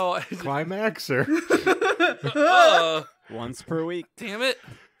you just No, climax or? Once per week. Damn it.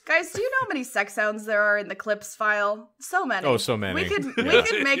 Guys, do you know how many sex sounds there are in the clips file? So many. Oh, so many. We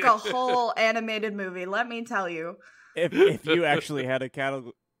could make a whole animated movie, let me tell you. If you actually had a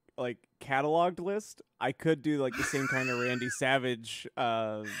cataloged list, I could do like the same kind of Randy Savage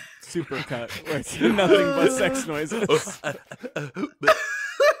supercut where it's nothing but sex noises.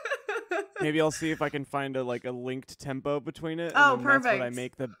 Maybe I'll see if I can find a linked tempo between it. Oh, and then that's what I perfect.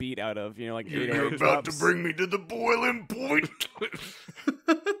 make the beat out of. You know, like You're 808 about drops. to bring me to the boiling point.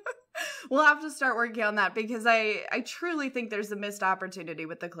 We'll have to start working on that because I truly think there's a missed opportunity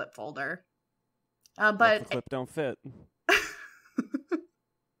with the clip folder. Well, But the clip don't fit.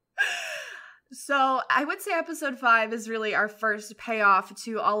 so I would say episode 5 is really our first payoff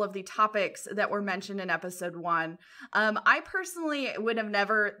to all of the topics that were mentioned in episode 1. I personally would have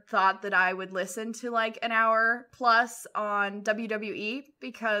never thought that I would listen to like an hour plus on WWE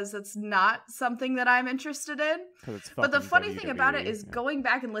because it's not something that I'm interested in. 'Cause it's But the fucking funny thing about it WWE, is yeah. going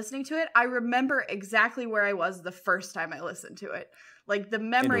back and listening to it, I remember exactly where I was the first time I listened to it. Like the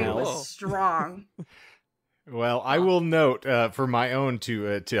memory hell. was strong. Well, I will note for my own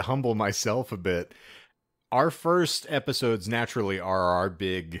to humble myself a bit. Our first episodes naturally are our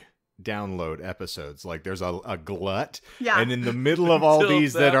big download episodes. Like there's a glut, Yeah. and in the middle of all Until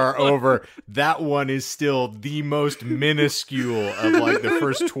these that that are one. over, that one is still the most minuscule of like the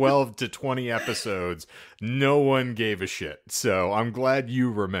first 12 to 20 episodes. No one gave a shit. So I'm glad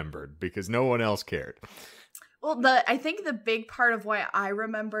you remembered because no one else cared. Well, I think the big part of why I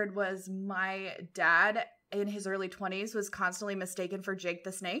remembered was my dad in his early 20s was constantly mistaken for Jake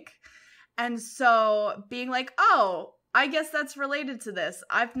the Snake. And so being like, oh, I guess that's related to this.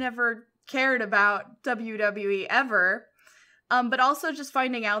 I've never cared about WWE ever. But also just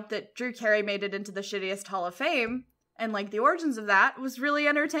finding out that Drew Carey made it into the shittiest Hall of Fame and like the origins of that was really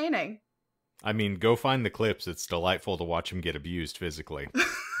entertaining. I mean, go find the clips. It's delightful to watch him get abused physically.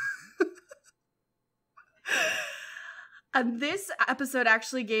 This episode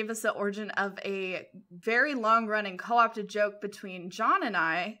actually gave us the origin of a very long-running co-opted joke between John and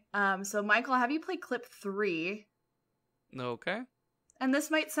I. So, Michael, have you played clip 3? Okay. And this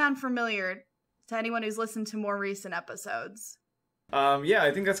might sound familiar to anyone who's listened to more recent episodes. Yeah,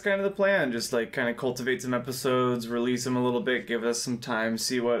 I think that's kind of the plan. Just like kind of cultivate some episodes, release them a little bit, give us some time,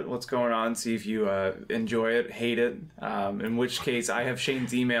 see what's going on, see if you enjoy it, hate it. In which case, I have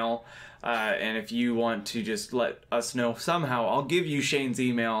Shane's email. And if you want to just let us know somehow, I'll give you Shane's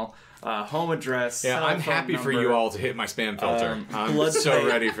email, home address. Yeah, I'm happy for you all to hit my spam filter. I'm so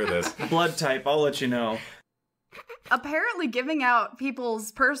ready for this. Blood type, I'll let you know. Apparently giving out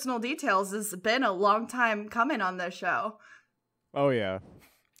people's personal details has been a long time coming on this show. Oh, yeah.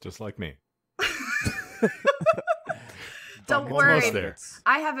 Just like me. Don't Almost worry. there.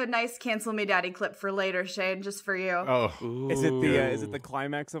 I have a nice Cancel Me Daddy clip for later, Shane, just for you. Oh. Is it the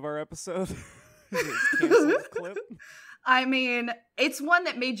climax of our episode? Is it canceled clip? I mean, it's one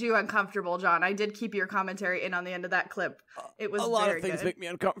that made you uncomfortable, John. I did keep your commentary in on the end of that clip. It was a lot very of things good. make me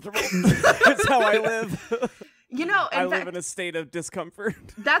uncomfortable. That's how I live. You know, I in fact, live in a state of discomfort.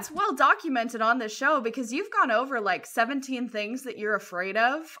 that's well documented on this show because you've gone over like 17 things that you're afraid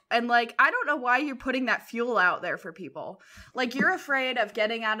of. And like, I don't know why you're putting that fuel out there for people. Like, you're afraid of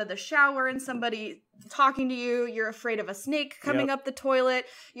getting out of the shower and somebody talking to you. You're afraid of a snake coming up the toilet.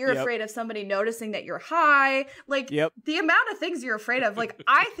 You're afraid of somebody noticing that you're high. Like, the amount of things you're afraid of, like,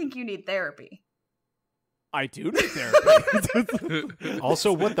 I think you need therapy. I do need therapy.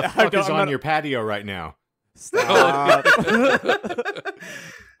 Also, what the fuck is on your patio right now? Stop.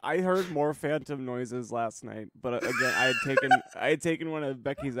 I heard more phantom noises last night, but again, I had taken one of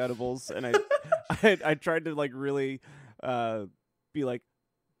Becky's edibles, and I tried to like really be like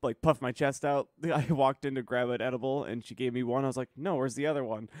puff my chest out. I walked in to grab an edible, and she gave me one. I was like, "No, where's the other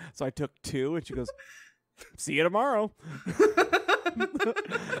one?" So I took 2, and she goes, "See you tomorrow."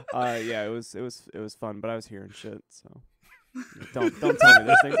 Yeah, it was fun, but I was hearing shit, so don't tell me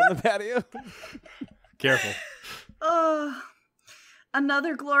there's things on the patio. Careful.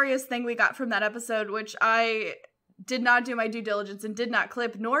 Another glorious thing we got from that episode, which I did not do my due diligence and did not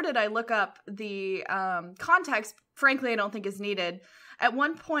clip, nor did I look up the context. Frankly, I don't think is needed. At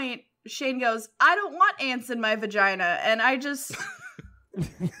one point, Shane goes, "I don't want ants in my vagina," and I just...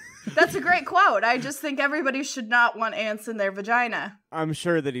 That's a great quote. I just think everybody should not want ants in their vagina. I'm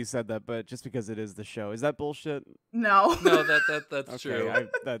sure that he said that, but just because it is the show. Is that bullshit? No. No, that's true.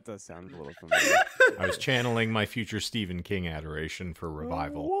 That does sound a little familiar. I was channeling my future Stephen King adoration for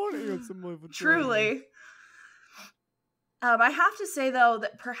revival. Truly. I have to say, though,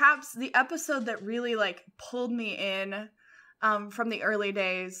 that perhaps the episode that really, like, pulled me in from the early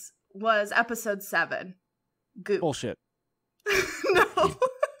days was episode 7. Goop. Bullshit. No.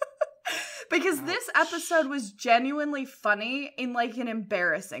 Because this episode was genuinely funny in, like, an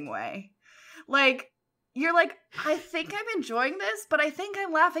embarrassing way. Like, you're like, I think I'm enjoying this, but I think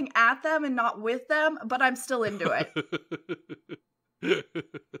I'm laughing at them and not with them, but I'm still into it.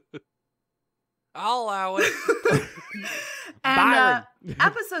 I'll allow it. And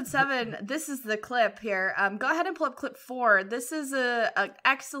episode 7, this is the clip here. Go ahead and pull up clip 4. This is an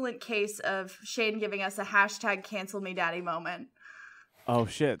excellent case of Shane giving us a hashtag cancel me daddy moment. Oh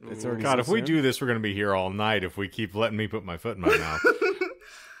shit! It's already God, so if we soon? do this, we're going to be here all night if we keep letting me put my foot in my mouth.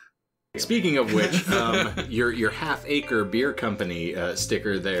 Speaking of which, your half-acre beer company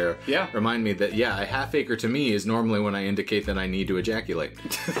sticker there remind me that, a half-acre to me is normally when I indicate that I need to ejaculate.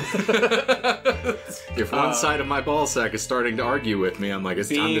 If one side of my ball sack is starting to argue with me, I'm like, it's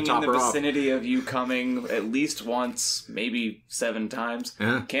time to top her off. Being in the vicinity of you coming at least once, maybe 7 times,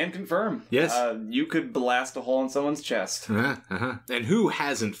 can confirm. Yes. You could blast a hole in someone's chest. And who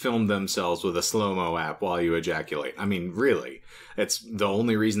hasn't filmed themselves with a slow-mo app while you ejaculate? I mean, really. It's the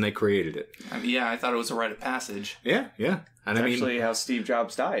only reason they created it. Yeah, I thought it was a rite of passage. Yeah. And That's I mean, actually how Steve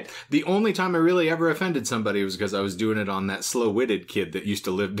Jobs died. The only time I really ever offended somebody was because I was doing it on that slow-witted kid that used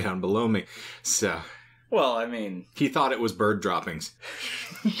to live down below me. So, Well, I mean... He thought it was bird droppings.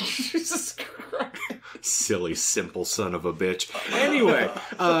 Jesus Christ. Silly, simple son of a bitch. Anyway,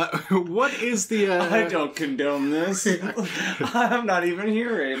 what is the... I don't condone this. I'm not even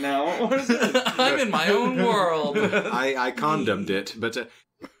here right now. What is this? I'm in my own world. I condomed it, but...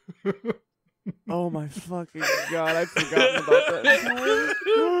 Oh my fucking god, I'd forgotten about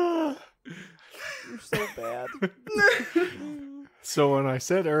that. You're so bad. So when I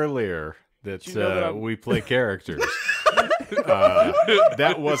said earlier that, you know that we play characters,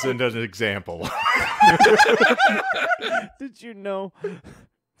 that wasn't an example. Did you know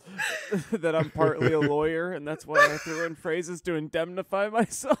that I'm partly a lawyer, and that's why I threw in phrases to indemnify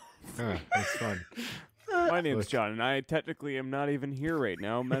myself? That's fun. My name's John, and I technically am not even here right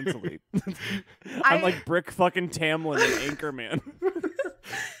now mentally. I'm like Brick fucking Tamlin and Anchorman.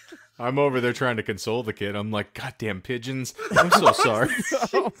 I'm over there trying to console the kid. I'm like, goddamn pigeons. I'm so sorry.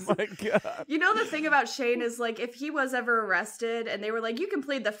 Oh my god. You know, the thing about Shane is, like, if he was ever arrested and they were like, you can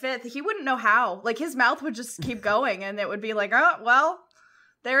plead the fifth, he wouldn't know how. Like, his mouth would just keep going, and it would be like, oh, well,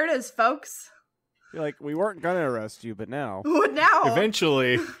 there it is, folks. You're like, we weren't gonna arrest you, but now. Now.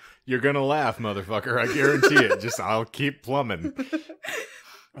 Eventually, you're gonna laugh, motherfucker. I guarantee it. Just, I'll keep plumbing.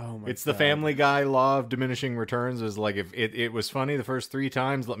 Oh my It's the Family Guy law of diminishing returns. Is like, if it was funny the first 3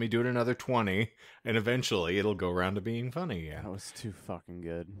 times, let me do it another 20, and eventually it'll go around to being funny again. That was too fucking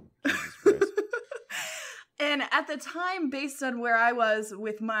good. Jesus Christ. And at the time, based on where I was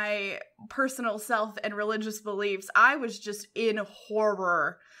with my personal self and religious beliefs, I was just in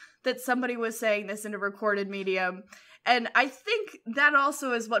horror that somebody was saying this in a recorded medium. And I think that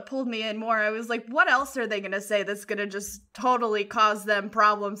also is what pulled me in more. I was like, what else are they going to say that's going to just totally cause them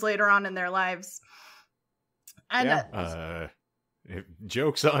problems later on in their lives? And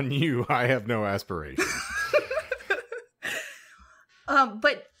joke's on you. I have no aspirations.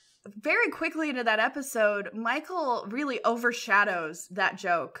 But very quickly into that episode, Michael really overshadows that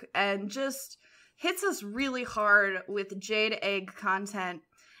joke and just hits us really hard with jade egg content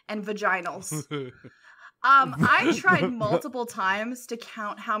and vaginals. I tried multiple times to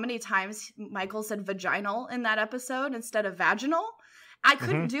count how many times Michael said vaginal in that episode instead of vaginal. I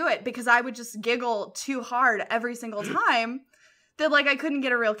couldn't do it because I would just giggle too hard every single time that, like, I couldn't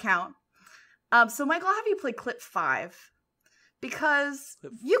get a real count. So Michael, I'll have you play clip 5 because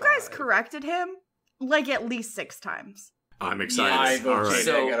you guys corrected him like at least 6 times. I'm excited. Yes. All right.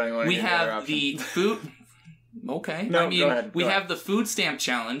 So we have the food. Okay. No, I mean, go ahead, we go have the food stamp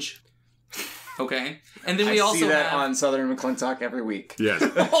challenge. Okay. And then we also see that have... on Southern McClintock every week. Yes.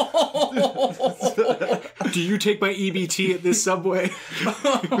 Do you take my EBT at this Subway?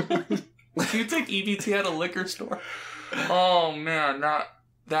 Do you take EBT at a liquor store? Oh man,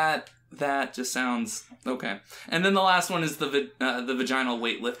 that just sounds okay. And then the last one is the vaginal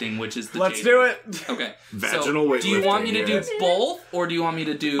weightlifting, which is the Let's do it. Okay. Vaginal weightlifting. Do you want me to do both, or do you want me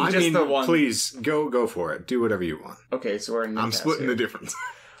to do? I Just mean, the one. please go for it. Do whatever you want. Okay, so we're in I'm splitting the difference.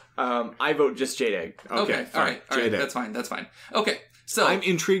 I vote just jade egg. Okay, all right, Jade egg. that's fine. Okay, so I'm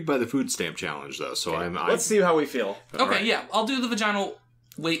intrigued by the food stamp challenge, though. So Okay, I'm. Let's see how we feel. okay, right. yeah, I'll do the vaginal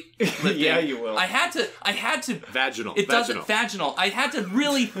weightlifting. Yeah, you will. I had to. Vaginal. It doesn't vaginal. I had to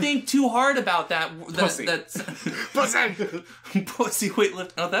really think too hard about that. Pussy. That's Pussy. pussy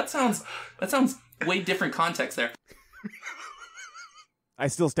weightlifting. Oh, that sounds way different context there. I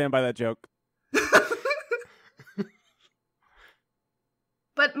still stand by that joke.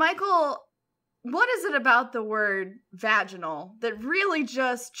 But Michael, what is it about the word vaginal that really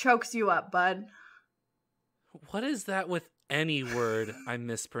just chokes you up, bud? What is that with any word I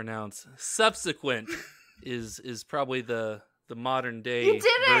mispronounce? Subsequent is probably the modern day You did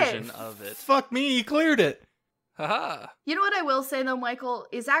it! version of it. Fuck me, he cleared it. Haha. You know what I will say, though, Michael,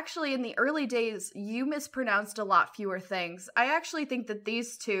 is actually in the early days, you mispronounced a lot fewer things. I actually think that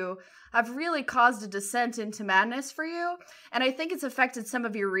these two have really caused a descent into madness for you, and I think it's affected some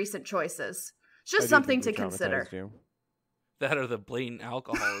of your recent choices. It's just something to consider. You. That or the blatant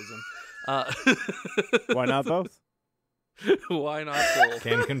alcoholism. Why not both? Why not both?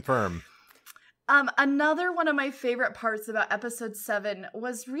 Can confirm. Another one of my favorite parts about episode 7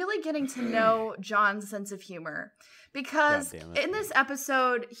 was really getting to know John's sense of humor. Because God damn it. in this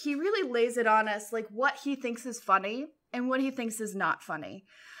episode, he really lays it on us, like what he thinks is funny and what he thinks is not funny.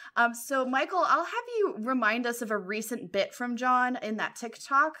 So Michael, I'll have you remind us of a recent bit from John in that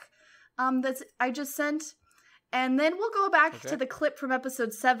TikTok that I just sent. And then we'll go back to the clip from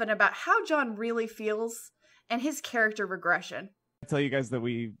episode 7 about how John really feels and his character regression. I tell you guys that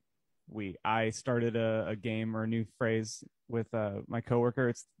I started a game or a new phrase with my coworker.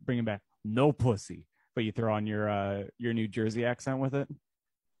 It's bringing back no pussy, but you throw on your New Jersey accent with it.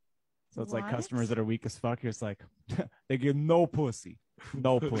 So it's like What? customers that are weak as fuck. You're just like, they get no pussy.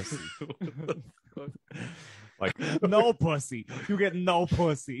 No pussy. Like, no pussy. You get no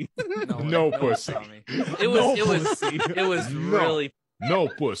pussy. No pussy. Tommy. It was really no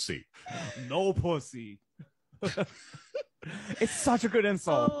pussy. No pussy. It's such a good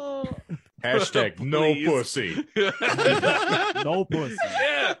insult. Oh. Hashtag no pussy. No pussy.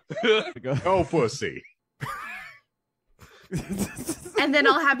 yeah. No pussy. And then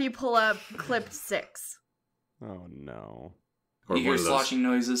I'll have you pull up clip 6. Oh no. Or You one hear of those- sloshing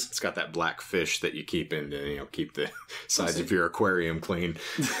noises. It's got that black fish that you keep in to, keep the sides of your aquarium clean.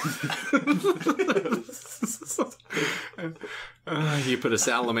 You put a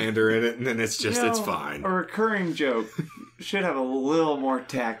salamander in it, and then it's fine. A recurring joke should have a little more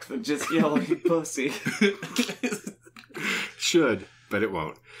tact than just yelling pussy. Should, but it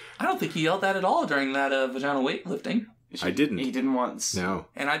won't. I don't think he yelled that at all during that vaginal weightlifting. I didn't. He didn't once. No.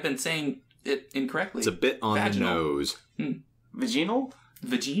 And I've been saying it incorrectly. It's a bit on Vaginal. the nose. Vaginal?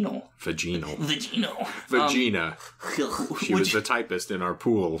 Vaginal. Vaginal. Vaginal. Vagina. She was the typist in our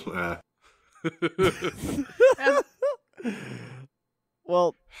pool.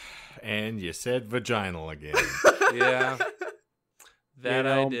 Well, And you said vaginal again. Yeah. That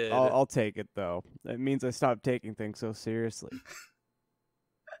I did. I'll take it though. It means I stopped taking things so seriously.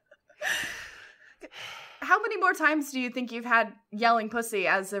 How many more times do you think you've had yelling pussy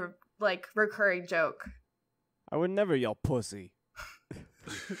as a recurring joke? I would never yell pussy.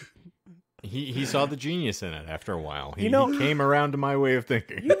 He saw the genius in it after a while. He You know- came around to my way of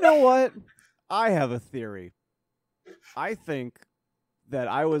thinking. You know what? I have a theory. I think that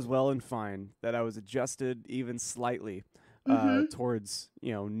I was well and fine, that I was adjusted even slightly towards,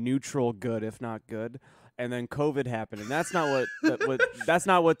 neutral good, if not good. And then COVID happened, and that's not that's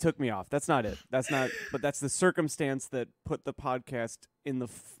not what took me off. That's not it. But that's the circumstance that put the podcast in the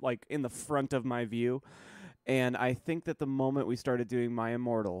in the front of my view. And I think that the moment we started doing My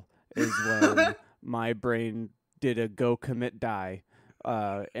Immortal is when my brain did a go commit die.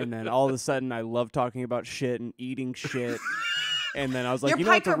 And then all of a sudden I love talking about shit and eating shit. And then I was like, Your you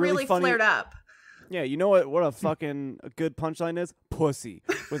know what's piker a really funny... flared up. Yeah, you know what a fucking good punchline is? Pussy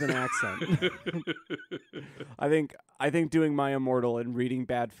with an accent. I think doing My Immortal and reading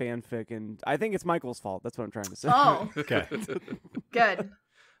bad fanfic, and I think it's Michael's fault. That's what I'm trying to say. Oh, Okay. good.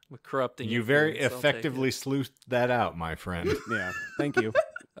 Corrupting. You very influence, I'll take effectively it. sleuthed that out, my friend. Yeah, thank you.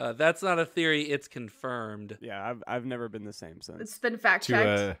 That's not a theory. It's confirmed. Yeah, I've never been the same since. It's been fact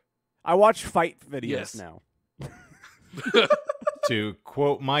checked. I watch fight videos Yes. now. To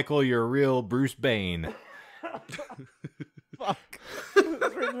quote Michael, you're a real Bruce Bane. Fuck.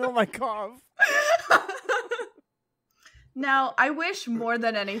 That's written on my cough. Now, I wish more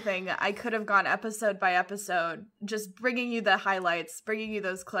than anything I could have gone episode by episode, just bringing you the highlights, bringing you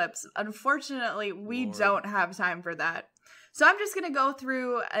those clips. Unfortunately, we don't have time for that. So I'm just going to go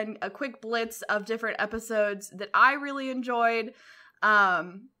through a quick blitz of different episodes that I really enjoyed,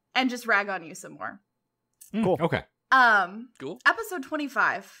 and just rag on you some more. Cool. Okay. Cool. Episode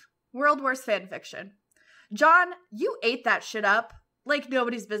 25, World Wars Fanfiction. John, you ate that shit up like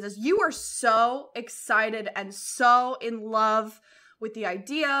nobody's business. You were so excited and so in love with the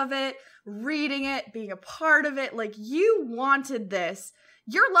idea of it, reading it, being a part of it. Like, you wanted this.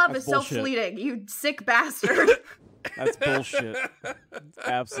 Your love That's is bullshit. so fleeting, you sick bastard. That's bullshit. It's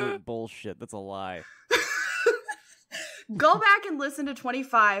absolute bullshit. That's a lie. Go back and listen to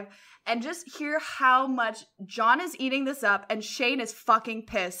 25 and just hear how much John is eating this up and Shane is fucking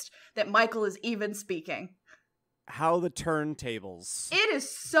pissed that Michael is even speaking. How the turntables. It is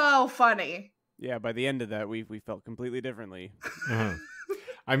so funny. Yeah, by the end of that, we felt completely differently. Uh-huh.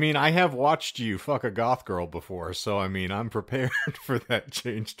 I mean, I have watched you fuck a goth girl before, so I mean, I'm prepared for that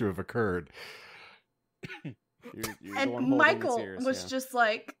change to have occurred. You're the one And holding Michael his ears, was yeah. just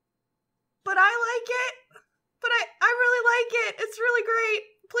like, but I like it. But I really like it. It's really great.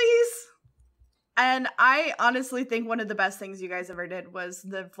 Please. And I honestly think one of the best things you guys ever did was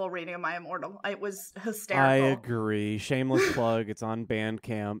the full reading of My Immortal. It was hysterical. I agree. Shameless plug. It's on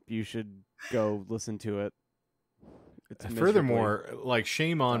Bandcamp. You should go listen to it. It's Furthermore, like,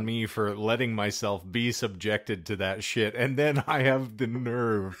 shame on me for letting myself be subjected to that shit, and then I have the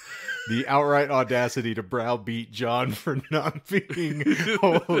nerve, the outright audacity to browbeat John for not being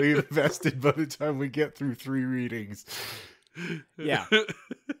wholly invested by the time we get through 3 readings. Yeah.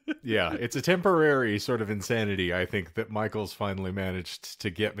 Yeah, it's a temporary sort of insanity, I think, that Michael's finally managed to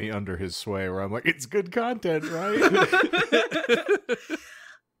get me under his sway, where I'm like, it's good content, right?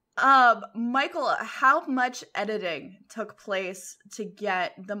 Michael, how much editing took place to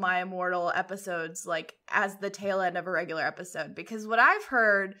get the My Immortal episodes like as the tail end of a regular episode? Because what I've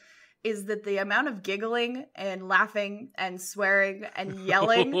heard is that the amount of giggling and laughing and swearing and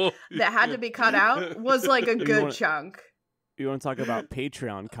yelling that had to be cut out was like a good chunk. You want to talk about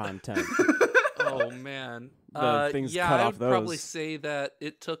Patreon content? Oh man, things yeah, cut I off would those. probably say that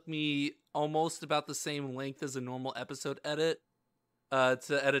it took me almost about the same length as a normal episode edit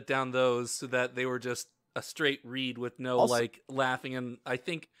to edit down those so that they were just a straight read with no like laughing. And I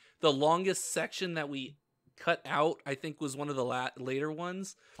think the longest section that we cut out, I think, was one of the later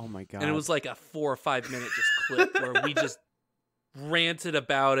ones. Oh my god! And it was like a 4 or 5 minute just clip where we just ranted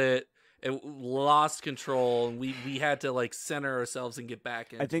about it. It lost control, and we had to like center ourselves and get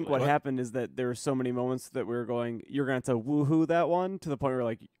back into I think it. what happened is that there were so many moments that we were going, you're going to have to woohoo that one to the point where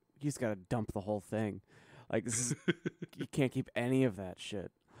like you just got to dump the whole thing. Like this is, you can't keep any of that shit.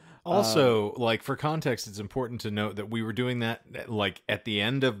 Also, like for context, it's important to note that we were doing that like at the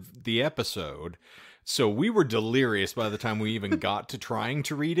end of the episode. So we were delirious by the time we even got to trying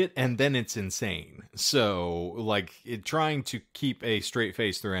to read it, and then it's insane. So, like, trying to keep a straight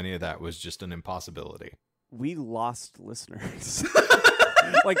face through any of that was just an impossibility. We lost listeners.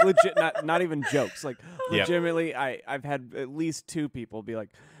 Like, legit, not even jokes. Like, legitimately, I've had at least 2 people be like,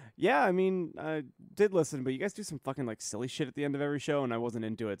 yeah, I mean, I did listen, but you guys do some fucking, like, silly shit at the end of every show, and I wasn't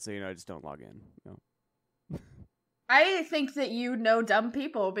into it, so, I just don't log in. I think that you know dumb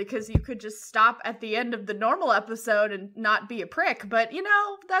people because you could just stop at the end of the normal episode and not be a prick. But,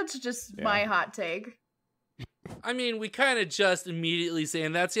 that's just my hot take. I mean, we kind of just immediately say,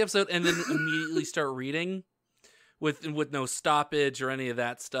 and that's the episode, and then immediately start reading with no stoppage or any of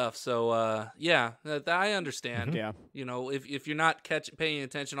that stuff. So, I understand. Yeah. If you're not paying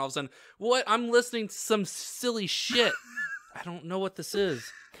attention, all of a sudden, what? I'm listening to some silly shit. I don't know what this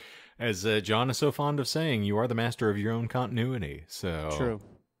is. As John is so fond of saying, you are the master of your own continuity. So true.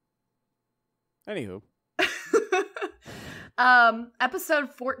 Anywho. Episode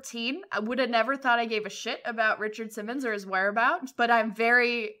 14, I would have never thought I gave a shit about Richard Simmons or his whereabouts, but I'm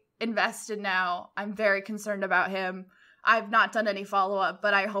very invested now. I'm very concerned about him. I've not done any follow-up,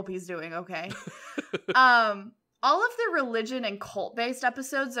 but I hope he's doing okay. All of the religion and cult-based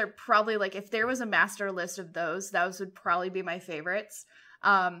episodes are probably like, if there was a master list of those would probably be my favorites.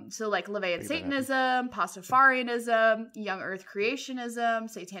 So like Levian Satanism, Pastafarianism, Young Earth Creationism,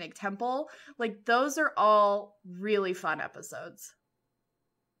 Satanic Temple, like those are all really fun episodes.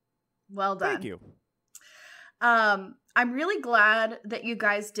 Well done. Thank you. I'm really glad that you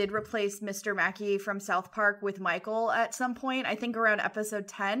guys did replace Mr. Mackey from South Park with Michael at some point, I think around episode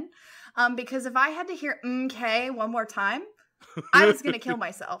 10. Because if I had to hear "K" one more time, I was going to kill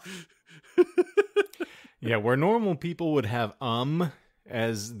myself. Yeah, where normal people would have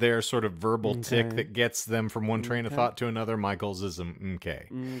as their sort of verbal tick that gets them from one train of thought to another, Michael's is okay.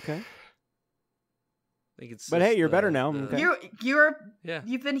 Okay. But hey, you're better now.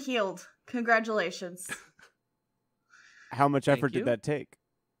 You've been healed. Congratulations. How much effort did that take?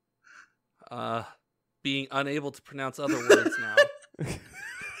 Being unable to pronounce other words now.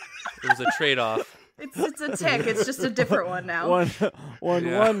 It was a trade-off. It's a tick. It's just a different one now.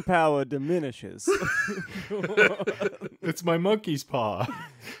 One power diminishes. It's my monkey's paw.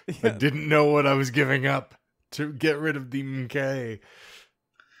 I didn't know what I was giving up to get rid of the MK.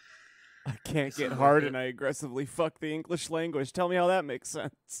 I can't get hard and I aggressively fuck the English language. Tell me how that makes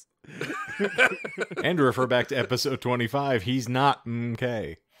sense. And to refer back to episode 25, he's not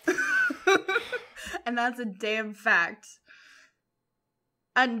MK. And that's a damn fact.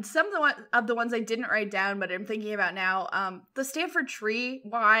 And some of the ones I didn't write down, but I'm thinking about now, the Stanford tree,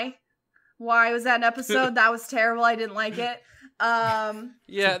 why? Why was that an episode? That was terrible. I didn't like it.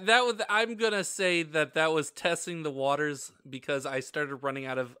 Yeah, I'm going to say that was testing the waters because I started running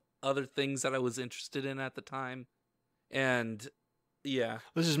out of other things that I was interested in at the time. And yeah.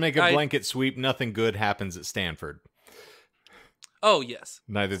 Let's just make a blanket sweep. Nothing good happens at Stanford. Oh, yes.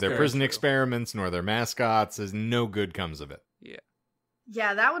 Neither their prison experiments nor their mascots. No good comes of it. Yeah.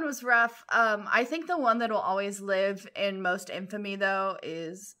 Yeah, that one was rough. I think the one that will always live in most infamy, though,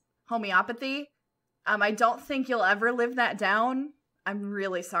 is homeopathy. I don't think you'll ever live that down. I'm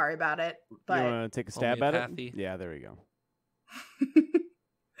really sorry about it. But you want to take a stab at it? Yeah, there we go.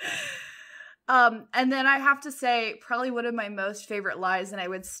 And then I have to say, probably one of my most favorite lies, and I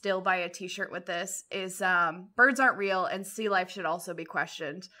would still buy a t-shirt with this, is birds aren't real and sea life should also be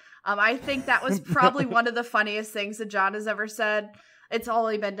questioned. I think that was probably one of the funniest things that John has ever said. It's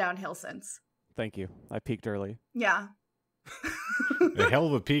only been downhill since. Thank you. I peaked early. Yeah. A hell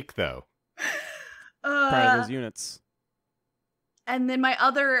of a peak, though. Proud of those units. And then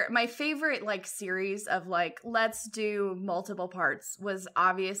my favorite like series of like let's do multiple parts was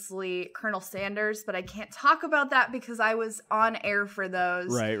obviously Colonel Sanders, but I can't talk about that because I was on air for those.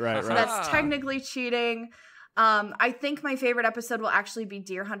 Right. So that's technically cheating. I think my favorite episode will actually be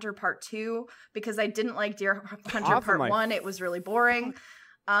Deer Hunter Part 2 because I didn't like Deer Hunter Part 1. It was really boring.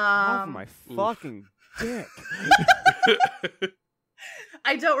 Off of my fucking dick.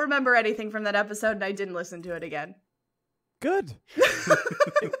 I don't remember anything from that episode and I didn't listen to it again. Good.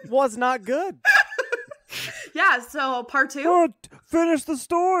 It was not good. Yeah, so Part 2. Oh, finish the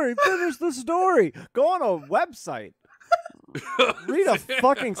story. Go on a website. Read a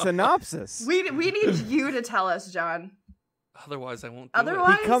fucking synopsis. We need you to tell us, John. Otherwise, I won't.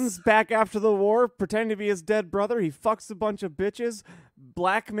 He comes back after the war, pretending to be his dead brother. He fucks a bunch of bitches,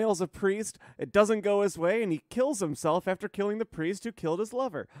 blackmails a priest. It doesn't go his way, and he kills himself after killing the priest who killed his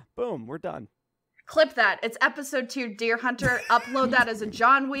lover. Boom, we're done. Clip that. It's episode 2, Deer Hunter. Upload that as a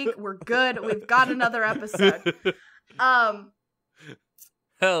John week. We're good. We've got another episode.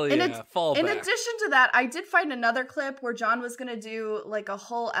 Hell yeah, fall back. In addition to that, I did find another clip where John was going to do like a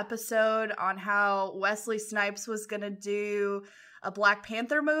whole episode on how Wesley Snipes was going to do a Black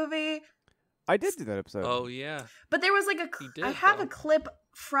Panther movie. I did do that episode. Oh, yeah. But there was like I have a clip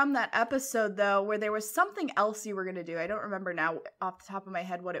from that episode, though, where there was something else you were going to do. I don't remember now off the top of my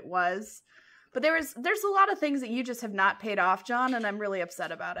head what it was. But there's a lot of things that you just have not paid off, John, and I'm really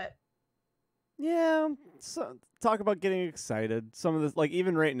upset about it. Yeah, so talk about getting excited. Some of this, like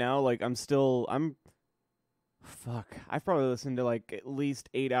even right now, like I've probably listened to like at least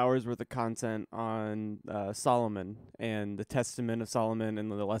 8 hours worth of content on Solomon and the Testament of Solomon and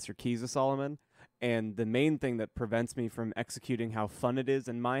the Lesser Keys of Solomon. And the main thing that prevents me from executing how fun it is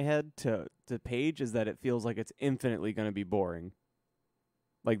in my head to Paige is that it feels like it's infinitely going to be boring.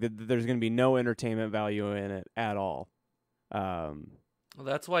 Like there's going to be no entertainment value in it at all. Well,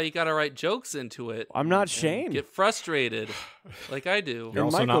 that's why you got to write jokes into it. I'm not Shane. Get frustrated, like I do. You're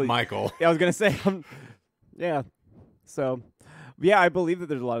also not Michael. Yeah, I was going to say, yeah. So, yeah, I believe that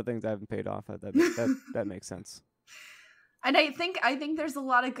there's a lot of things I haven't paid off. That makes sense. And I think there's a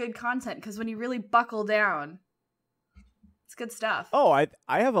lot of good content because when you really buckle down, it's good stuff. Oh, I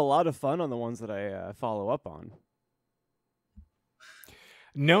have a lot of fun on the ones that I follow up on.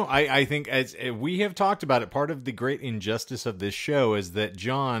 No, I think as we have talked about it, part of the great injustice of this show is that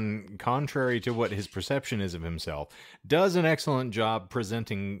John, contrary to what his perception is of himself, does an excellent job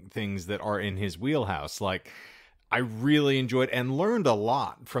presenting things that are in his wheelhouse. Like, I really enjoyed and learned a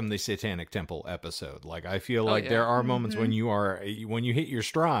lot from the Satanic Temple episode. Like, I feel like there are moments when you hit your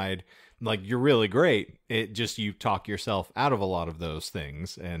stride, like you're really great. It just, you talk yourself out of a lot of those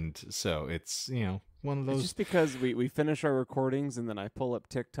things. And so it's, one of those. It's just because we finish our recordings and then I pull up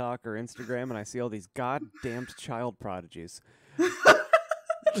TikTok or Instagram and I see all these goddamned child prodigies.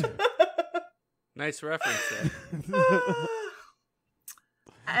 Nice reference there.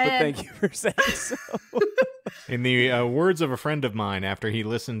 But thank you for saying so. In the words of a friend of mine, after he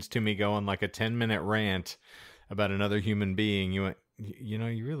listened to me go on like a 10-minute rant about another human being, you went, you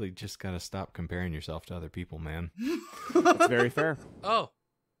really just got to stop comparing yourself to other people, man. That's very fair. Oh.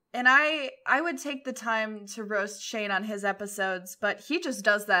 And I would take the time to roast Shane on his episodes, but he just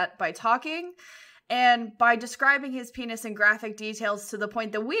does that by talking and by describing his penis in graphic details to the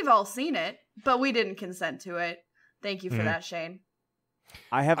point that we've all seen it, but we didn't consent to it. Thank you for that, Shane.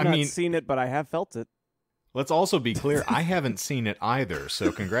 I have not seen it, but I have felt it. Let's also be clear, I haven't seen it either,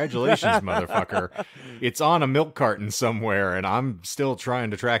 so congratulations, motherfucker. It's on a milk carton somewhere, and I'm still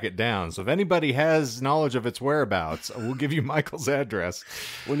trying to track it down. So if anybody has knowledge of its whereabouts, we'll give you Michael's address.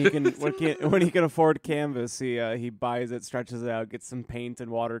 When he can afford canvas, he buys it, stretches it out, gets some paint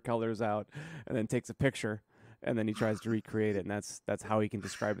and watercolors out, and then takes a picture, and then he tries to recreate it, and that's how he can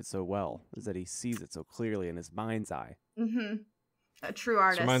describe it so well, is that he sees it so clearly in his mind's eye. Mm-hmm. A true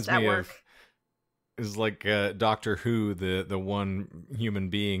artist reminds at me work. Is like Doctor Who, the one human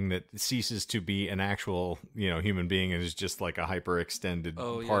being that ceases to be an actual human being and is just like a hyper extended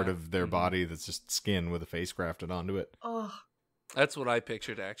part of their body that's just skin with a face grafted onto it. Oh, that's what I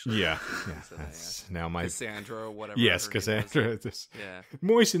pictured actually. Yeah. That's now my Cassandra or whatever. Yes, Cassandra.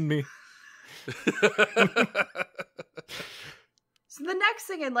 Moisten me. So the next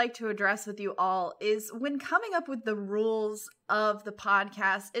thing I'd like to address with you all is when coming up with the rules of the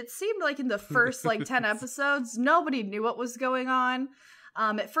podcast, it seemed like in the first 10 episodes, nobody knew what was going on.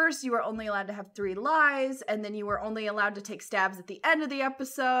 At first, you were only allowed to have 3 lies, and then you were only allowed to take stabs at the end of the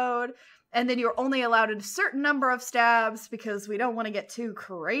episode, and then you were only allowed a certain number of stabs because we don't want to get too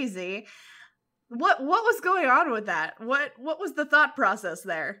crazy. What was going on with that? What was the thought process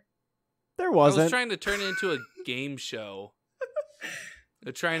there? There wasn't. I was trying to turn it into a game show.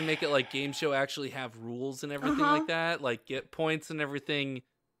 They're trying to make it like game show actually have rules and everything like that, like get points and everything.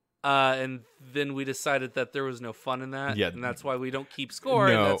 And then we decided that there was no fun in that, and that's why we don't keep score.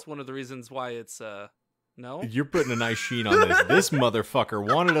 No. And that's one of the reasons why it's no. You're putting a nice sheen on this. This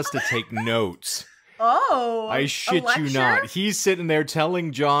motherfucker wanted us to take notes. Oh, I shit you not. He's sitting there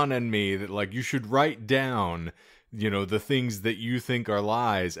telling John and me that like you should write down, you know, the things that you think are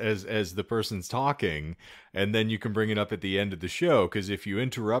lies as the person's talking, and then you can bring it up at the end of the show, because if you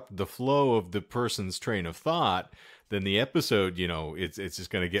interrupt the flow of the person's train of thought, then the episode, you know, it's just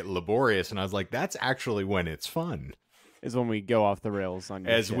going to get laborious. And I was like, that's actually when it's fun. Is when we go off the rails on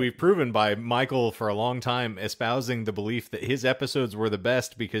your As shit. we've proven by Michael for a long time espousing the belief that his episodes were the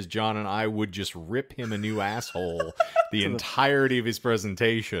best because John and I would just rip him a new asshole the entirety of his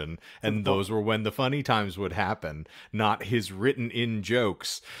presentation, and those were when the funny times would happen, not his written-in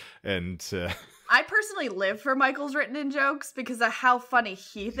jokes. And I personally live for Michael's written-in jokes because of how funny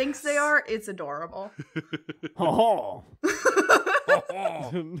he thinks they are. It's adorable. Oh.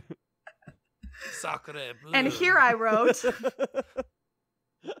 Sacre bleu. And here I wrote.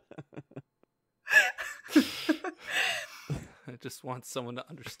 I just want someone to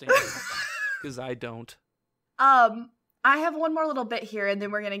understand because I don't. I have one more little bit here, and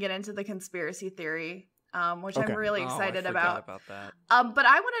then we're gonna get into the conspiracy theory, which I'm really excited about. That. But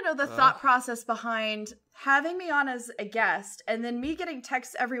I want to know the thought process behind having me on as a guest, and then me getting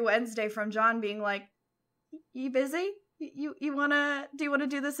texts every Wednesday from John being like, "You busy? Do you wanna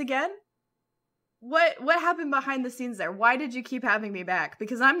do this again?" What happened behind the scenes there? Why did you keep having me back?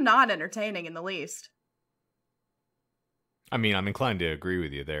 Because I'm not entertaining in the least. I mean, I'm inclined to agree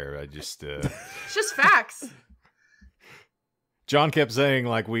with you there. I just It's just facts. John kept saying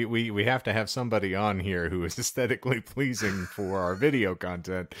like we have to have somebody on here who is aesthetically pleasing for our video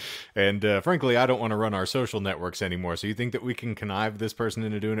content, and frankly, I don't want to run our social networks anymore. So you think that we can connive this person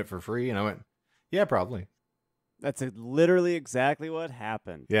into doing it for free? And I went, yeah, probably. That's literally exactly what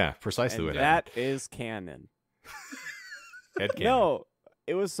happened. Yeah, precisely and what happened. That is canon. Head canon. No,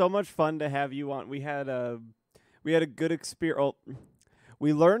 it was so much fun to have you on. We had a good experience.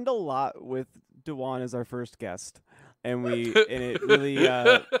 We learned a lot with Dewan as our first guest, and it really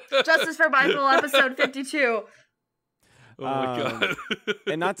Justice for Michael, episode 52. Oh my god!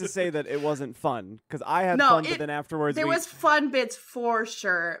 And not to say that it wasn't fun, because I had fun, but then afterwards there was fun bits for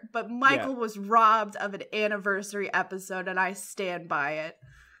sure. But Michael was robbed of an anniversary episode, and I stand by it.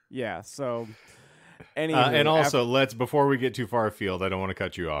 Yeah. So, anyway, and also, before we get too far afield, I don't want to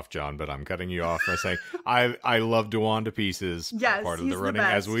cut you off, John, but I'm cutting you off by saying I love Dewan to pieces. Yes, part of he's the running, the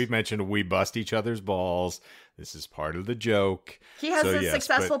best. as we've mentioned, we bust each other's balls. This is part of the joke. He has a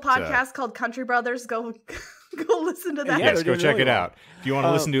successful podcast called Country Brothers. Go listen to that. Yes, go check it out. If you want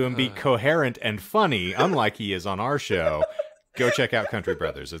to listen to him be coherent and funny, unlike he is on our show, go check out Country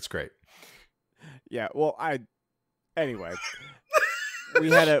Brothers. It's great. Yeah. Well, anyway. We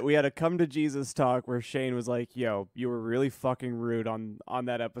had a come to Jesus talk where Shane was like, "Yo, you were really fucking rude on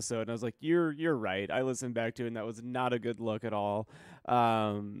that episode," and I was like, "You're right." I listened back to it, and that was not a good look at all.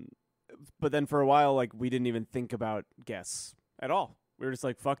 But then for a while, like, we didn't even think about guests at all. We were just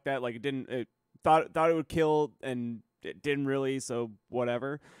like, "Fuck that!" Like, it thought it would kill, and it didn't really. So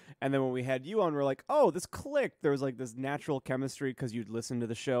whatever. And then when we had you on, we're like, "Oh, this clicked." There was like this natural chemistry because you'd listen to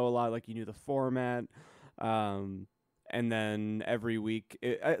the show a lot, like you knew the format. And then every week,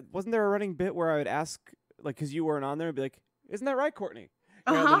 wasn't there a running bit where I would ask, like, because you weren't on there, I'd be like, "Isn't that right, Courtney?"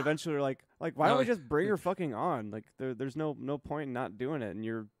 And then eventually we're like, why don't we just bring her fucking on? Like, there's no point in not doing it. And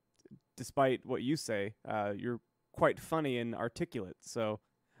you're, despite what you say, you're quite funny and articulate. So,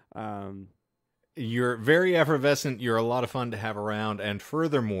 you're very effervescent. You're a lot of fun to have around. And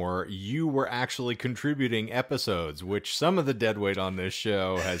furthermore, you were actually contributing episodes, which some of the deadweight on this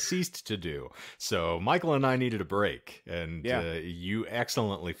show has ceased to do. So Michael and I needed a break, and you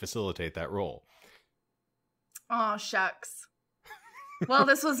excellently facilitate that role. Oh, shucks. Well,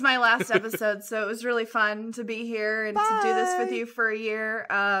 this was my last episode, so it was really fun to be here and to do this with you for a year.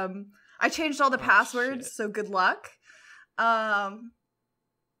 I changed all the passwords, so good luck.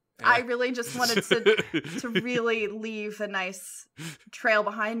 I really just wanted to really leave a nice trail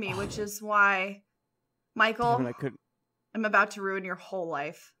behind me, which is why, Michael, I'm about to ruin your whole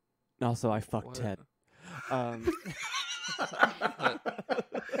life. Also, I fucked Ted.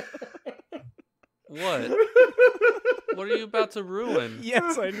 What? What are you about to ruin?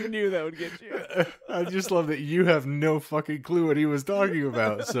 Yes, I knew that would get you. I just love that you have no fucking clue what he was talking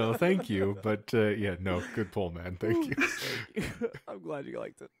about, so thank you. But, good pull, man. Thank you. I'm glad you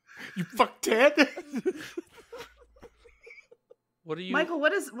liked it. You fucked Ted? What are you, Michael?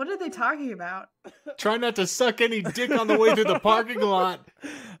 What are they talking about? Try not to suck any dick on the way to the parking lot.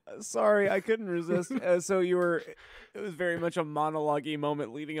 Sorry, I couldn't resist. So it was very much a monologue-y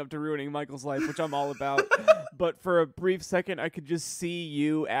moment leading up to ruining Michael's life, which I'm all about. But for a brief second, I could just see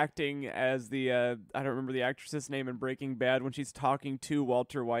you acting as the, I don't remember the actress's name in Breaking Bad, when she's talking to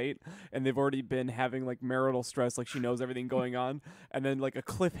Walter White, and they've already been having, like, marital stress, like she knows everything going on, and then, like, a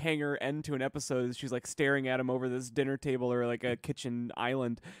cliffhanger end to an episode, she's, like, staring at him over this dinner table or, like, a kitchen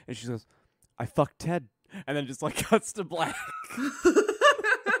island, and she goes, I fucked Ted, and then just, like, cuts to black.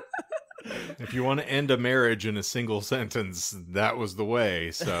 If you want to end a marriage in a single sentence, that was the way.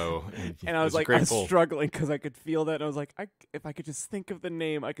 So, and I was like, I was struggling because I could feel that. And I was like, if I could just think of the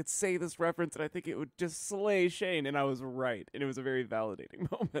name, I could say this reference, and I think it would just slay Shane. And I was right, and it was a very validating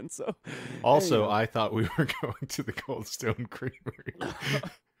moment. So, also, I thought we were going to the Cold Stone Creamery.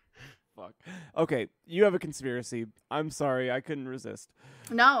 Fuck. Okay, you have a conspiracy. I'm sorry, I couldn't resist.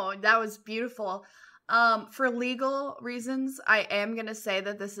 No, that was beautiful. For legal reasons, I am going to say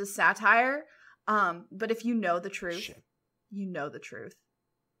that this is satire. But if you know the truth, you know the truth.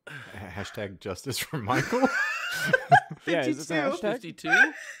 Hashtag justice for Michael. Yeah, is this a hashtag? 52?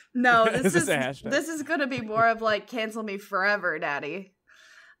 No, this is a hashtag. This is going to be more of like cancel me forever, daddy.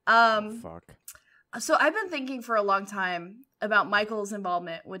 Fuck. So I've been thinking for a long time about Michael's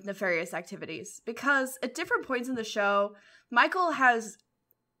involvement with nefarious activities, because at different points in the show, Michael has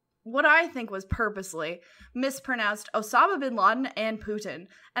what I think was purposely mispronounced Osama bin Laden and Putin.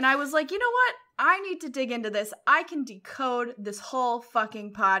 And I was like, you know what? I need to dig into this. I can decode this whole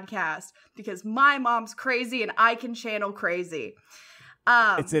fucking podcast because my mom's crazy and I can channel crazy.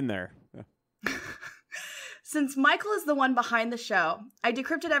 It's in there. Yeah. Since Michael is the one behind the show, I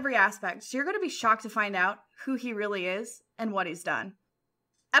decrypted every aspect, so you're going to be shocked to find out who he really is and what he's done.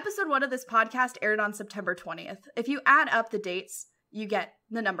 Episode 1 of this podcast aired on September 20th. If you add up the dates, you get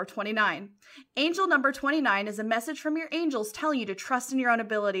the number 29. Angel number 29 is a message from your angels telling you to trust in your own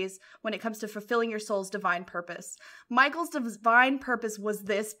abilities when it comes to fulfilling your soul's divine purpose. Michael's divine purpose was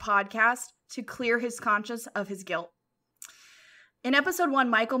this podcast to clear his conscience of his guilt. In episode 1,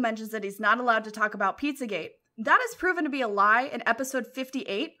 Michael mentions that he's not allowed to talk about Pizzagate. That is proven to be a lie in episode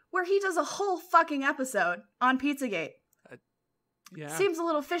 58, where he does a whole fucking episode on Pizzagate. Yeah. Seems a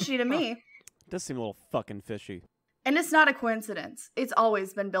little fishy to me. Does seem a little fucking fishy. And it's not a coincidence. It's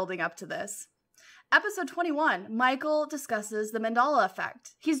always been building up to this. Episode 21, Michael discusses the Mandela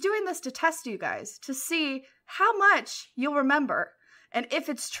effect. He's doing this to test you guys, to see how much you'll remember, and if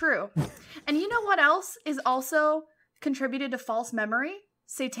it's true. And you know what else is also contributed to false memory?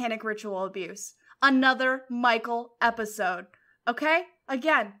 Satanic ritual abuse. Another Michael episode. Okay?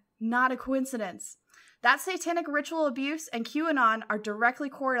 Again, not a coincidence. That satanic ritual abuse and QAnon are directly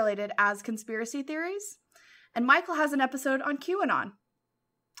correlated as conspiracy theories. And Michael has an episode on QAnon.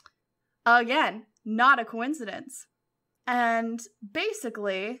 Again, not a coincidence. And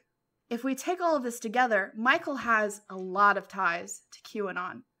basically, if we take all of this together, Michael has a lot of ties to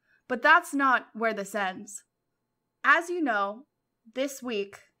QAnon. But that's not where this ends. As you know, this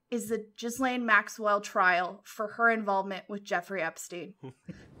week is the Ghislaine Maxwell trial for her involvement with Jeffrey Epstein.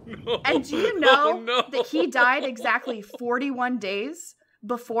 And do you know that he died exactly 41 days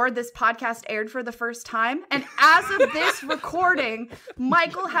before this podcast aired for the first time? And as of this recording,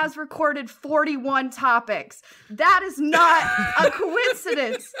 Michael has recorded 41 topics. That is not a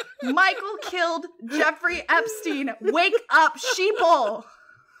coincidence. Michael killed Jeffrey Epstein. Wake up, sheeple.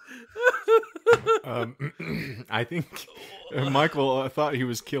 I think Michael thought he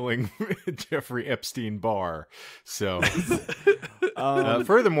was killing Jeffrey Epstein Barr. So,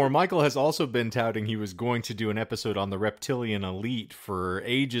 furthermore, Michael has also been touting he was going to do an episode on the reptilian elite for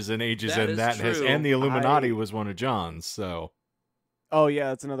ages and ages, and and the Illuminati was one of John's. So, oh yeah,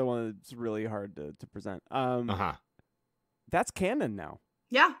 that's another one that's really hard to present. That's canon now.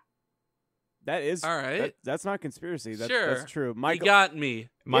 Yeah. That is all right. That's not conspiracy. Sure. That's true. Michael, you got me.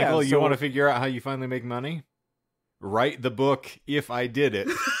 Michael, Yeah, you want to figure out how you finally make money? Write the book "If I Did It"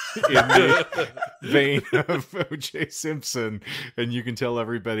 in the vein of O.J. Simpson, and you can tell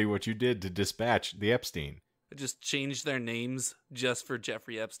everybody what you did to dispatch the Epstein. Just change their names just for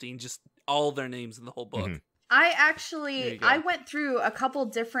Jeffrey Epstein. Just all their names in the whole book. Mm-hmm. I went through a couple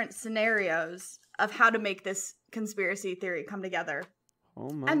different scenarios of how to make this conspiracy theory come together. Oh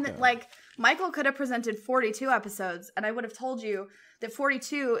my And God. like Michael could have presented 42 episodes, and I would have told you that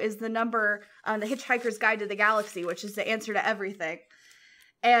 42 is the number on the Hitchhiker's Guide to the Galaxy, which is the answer to everything.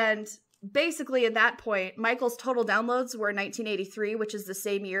 And basically at that point, Michael's total downloads were 1983, which is the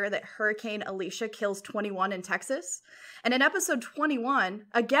same year that Hurricane Alicia kills 21 in Texas. And in episode 21,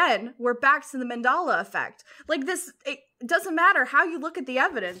 again, we're back to the Mandela effect. Like this, It doesn't matter how you look at the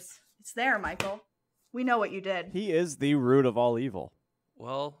evidence. It's there, Michael. We know what you did. He is the root of all evil.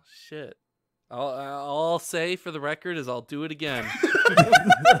 Well, shit. All I'll say for the record is I'll do it again.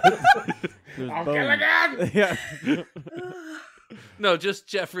 I'll kill again! Yeah. No, just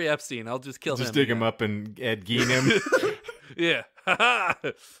Jeffrey Epstein. I'll just kill him. Just dig him up and Ed Gein him. Yeah.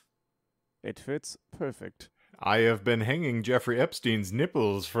 It fits perfect. I have been hanging Jeffrey Epstein's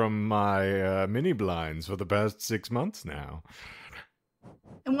nipples from my mini blinds for the past 6 months now.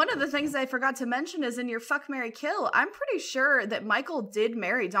 And one of the things I forgot to mention is in your Fuck, Marry, Kill, I'm pretty sure that Michael did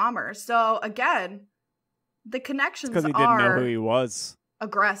marry Dahmer. So, again, the connections Because he didn't know who he was.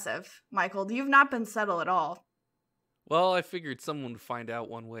 Aggressive, Michael. You've not been subtle at all. Well, I figured someone would find out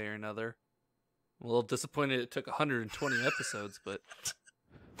one way or another. I'm a little disappointed it took 120 episodes, but...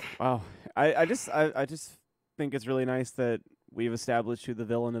 Wow. I just think it's really nice that we've established who the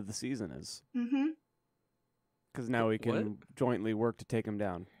villain of the season is. Mm-hmm. Because now we can jointly work to take him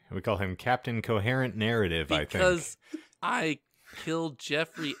down. We call him Captain Coherent Narrative, I think. Because I killed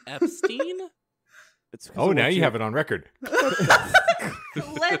Jeffrey Epstein? Now you have it on record.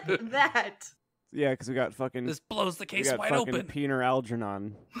 Let that. Yeah, because we got fucking... This blows the case wide fucking open. Peter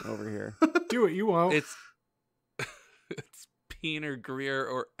Algernon over here. Do what you want. It's Peter Greer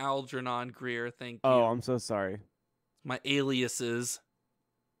or Algernon Greer, thank you. Oh, I'm so sorry. My aliases.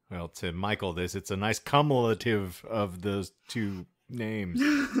 Well, to Michael, it's a nice cumulative of those two names.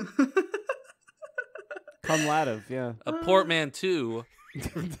 Cumulative, yeah. A portmanteau,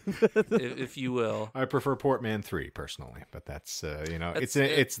 if you will. I prefer Portman 3, personally, but that's,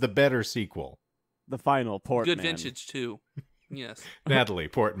 it's the better sequel. The final Portman. Good vintage, too. Yes. Natalie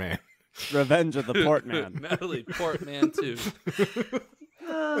Portman. Revenge of the Portman. Natalie Portman, too.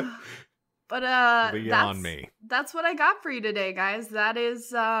 But that's what I got for you today, guys. That is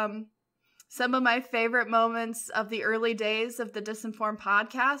some of my favorite moments of the early days of the Disinformed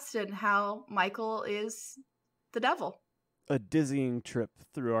podcast and how Michael is the devil. A dizzying trip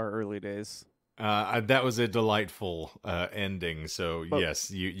through our early days. That was a delightful ending. So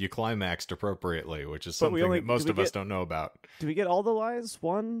yes, you climaxed appropriately, which is something that most of us don't know about. Do we get all the lies?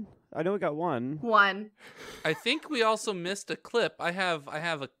 One? I know we got one. One. I think we also missed a clip. I have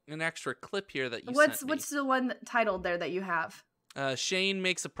an extra clip here that you sent me. What's the one titled there that you have? Shane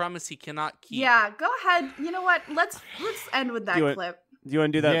makes a promise he cannot keep. Yeah, go ahead. You know what? Let's end with that clip. Do you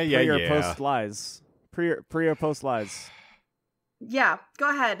want to do that pre or yeah. post lies? Pre or post lies? Yeah, go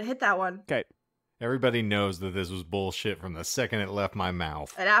ahead. Hit that one. Okay. Everybody knows that this was bullshit from the second it left my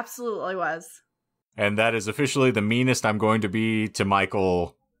mouth. It absolutely was. And that is officially the meanest I'm going to be to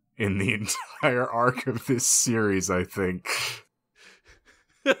Michael in the entire arc of this series, I think.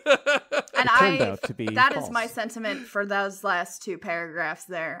 And that false. is my sentiment for those last two paragraphs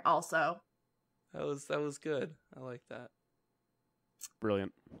there also. That was good. I like that.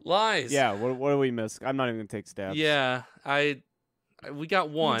 Brilliant. Lies. Yeah, what do we miss? I'm not even going to take stabs. Yeah, we got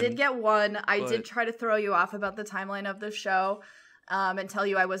one. You did get one. I did try to throw you off about the timeline of the show and tell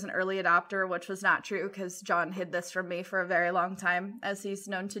you I was an early adopter, which was not true because John hid this from me for a very long time, as he's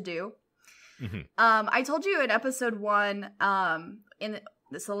known to do. Mm-hmm. I told you in episode 1,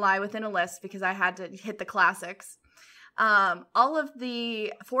 it's a lie within a list because I had to hit the classics, all of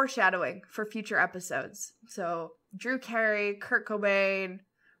the foreshadowing for future episodes. So Drew Carey, Kurt Cobain,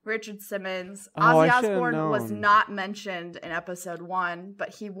 Richard Simmons. Ozzy Osbourne was not mentioned in episode 1,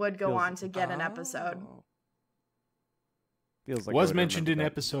 but he would go on to get an episode. Feels like was mentioned in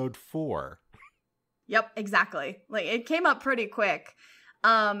episode 4. Yep, exactly. Like it came up pretty quick.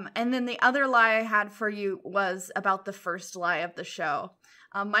 And then the other lie I had for you was about the first lie of the show.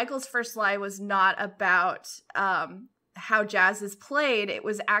 Michael's first lie was not about how jazz is played. It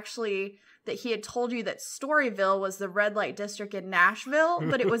was actually that he had told you that Storyville was the red light district in Nashville,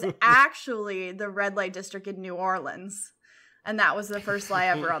 but it was actually the red light district in New Orleans. And that was the first lie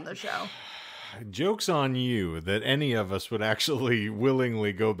ever on the show. Joke's on you that any of us would actually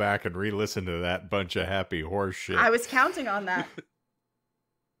willingly go back and re-listen to that bunch of happy horse shit. I was counting on that.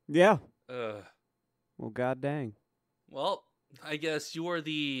 Yeah. Well, god dang. Well, I guess you're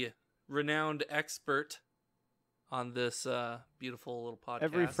the renowned expert on this beautiful little podcast.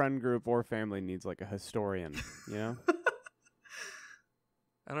 Every friend group or family needs like a historian, you know?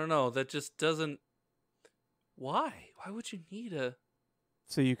 I don't know. That just doesn't... Why? Why would you need a...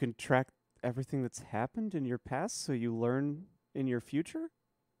 So you can track everything that's happened in your past so you learn in your future?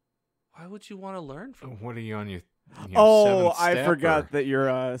 Why would you want to learn from... What are you on your Oh, seventh I step, forgot or? that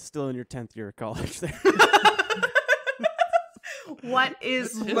you're still in your 10th year of college there. What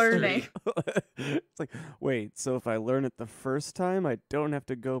is learning? It's like, wait, so if I learn it the first time, I don't have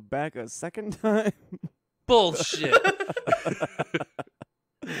to go back a second time? Bullshit.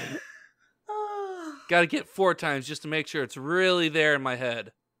 Got to get 4 times just to make sure it's really there in my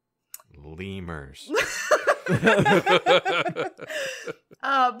head. Lemurs.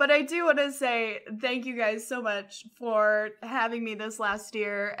 But I do want to say thank you guys so much for having me this last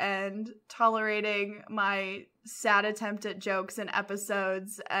year and tolerating my sad attempt at jokes and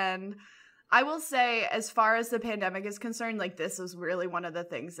episodes. And I will say, as far as the pandemic is concerned, like, this was really one of the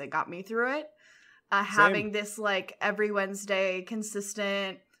things that got me through it. Having this, like, every Wednesday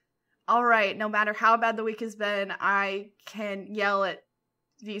consistent, all right, no matter how bad the week has been, I can yell at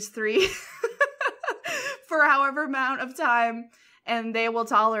these 3 for however amount of time, and they will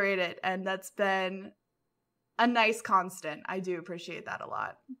tolerate it. And that's been a nice constant. I do appreciate that a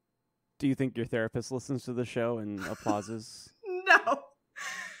lot. Do you think your therapist listens to the show and applauses? No.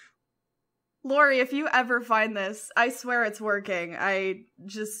 Lori, if you ever find this, I swear it's working. I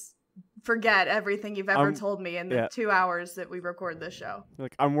just forget everything you've ever told me in the 2 hours that we record this show.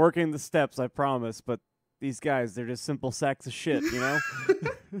 Like, I'm working the steps, I promise, but these guys, they're just simple sacks of shit, you know?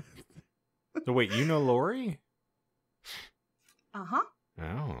 So wait, you know Lori? Uh-huh.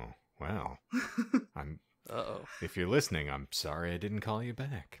 Oh, wow. Uh-oh. If you're listening, I'm sorry I didn't call you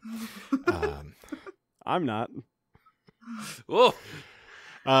back. I'm not. Whoa.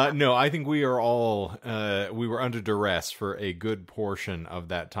 No, I think we are all, we were under duress for a good portion of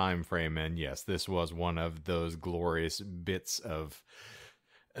that time frame. And yes, this was one of those glorious bits of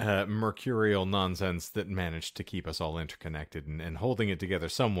mercurial nonsense that managed to keep us all interconnected and holding it together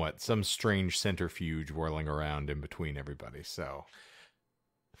somewhat. Some strange centrifuge whirling around in between everybody. So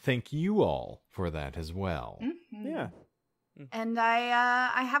thank you all for that as well. Mm-hmm. Yeah. And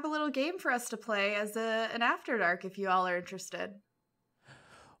I have a little game for us to play as an After Dark if you all are interested.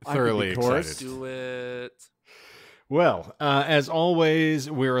 Thoroughly excited. Do it. Well, as always,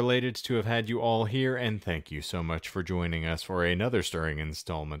 we're elated to have had you all here, and thank you so much for joining us for another stirring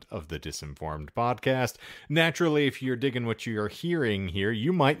installment of the Disinformed podcast. Naturally, if you're digging what you're hearing here,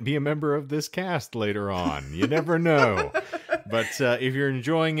 you might be a member of this cast later on. You never know. But if you're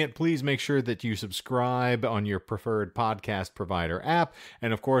enjoying it, please make sure that you subscribe on your preferred podcast provider app.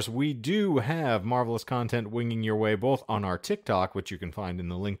 And of course, we do have marvelous content winging your way both on our TikTok, which you can find in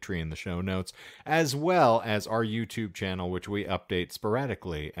the link tree in the show notes, as well as our YouTube channel, which we update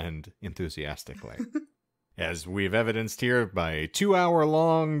sporadically and enthusiastically. As we've evidenced here by a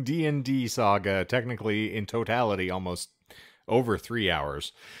 2-hour-long D&D saga, technically in totality almost over 3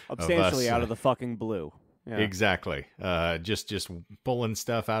 hours. Substantially out of the fucking blue. Yeah. Exactly. Just pulling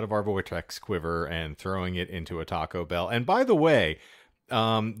stuff out of our vortex quiver and throwing it into a Taco Bell. And by the way,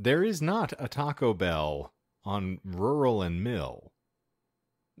 there is not a Taco Bell on Rural and Mill.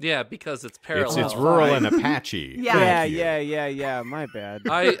 Yeah, because it's parallel. It's Rural and Apache. Yeah. My bad.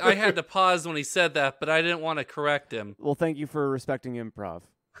 I had to pause when he said that, but I didn't want to correct him. Well, thank you for respecting improv.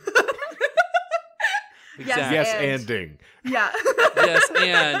 Exactly. Yes, anding. Yeah. Yes,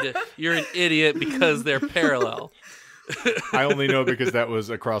 and you're an idiot because they're parallel. I only know because that was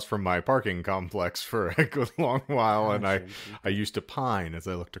across from my parking complex for a good long while, and I used to pine as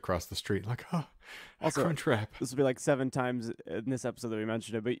I looked across the street like, oh, also, crunch wrap. This will be like 7 times in this episode that we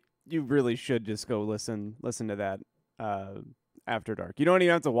mentioned it, but you really should just go listen to that After Dark. You don't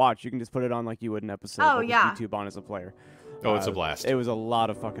even have to watch. You can just put it on like you would an episode. Oh, like yeah. with YouTube on as a player. Oh, it's a blast. It was a lot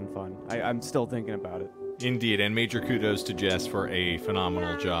of fucking fun. I'm still thinking about it. Indeed, and major kudos to Jess for a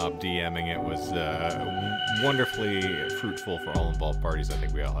phenomenal job DMing. It was wonderfully fruitful for all involved parties. I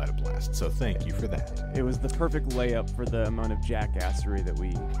think we all had a blast, so thank you for that. It was the perfect layup for the amount of jackassery that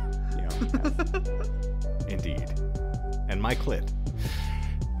we, have. Indeed. And my clit.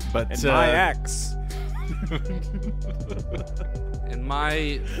 But and my ex. And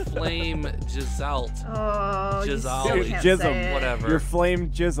my flame Giselle. Oh, Giselle. you still can't Jism, say it. Whatever. Your flame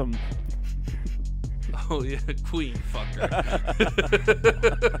jism. Oh, yeah, queen fucker.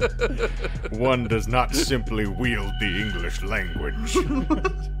 one does not simply wield the English language.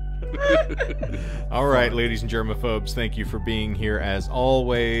 All right, ladies and germaphobes, thank you for being here as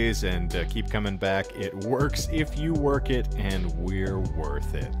always, and keep coming back. It works if you work it, and we're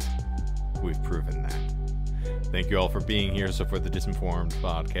worth it. We've proven that. Thank you all for being here. So for the Disinformed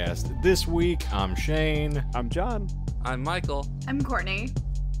podcast this week, I'm Shane. I'm John. I'm Michael. I'm Courtney.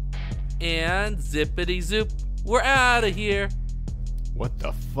 And zippity zoop, we're out of here. What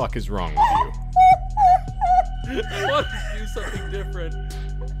the fuck is wrong with you? I wanted to do something different.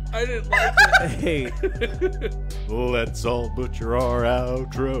 I didn't like it. Hey. Let's all butcher our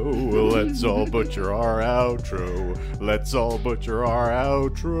outro. Let's all butcher our outro. Let's all butcher our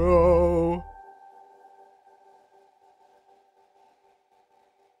outro.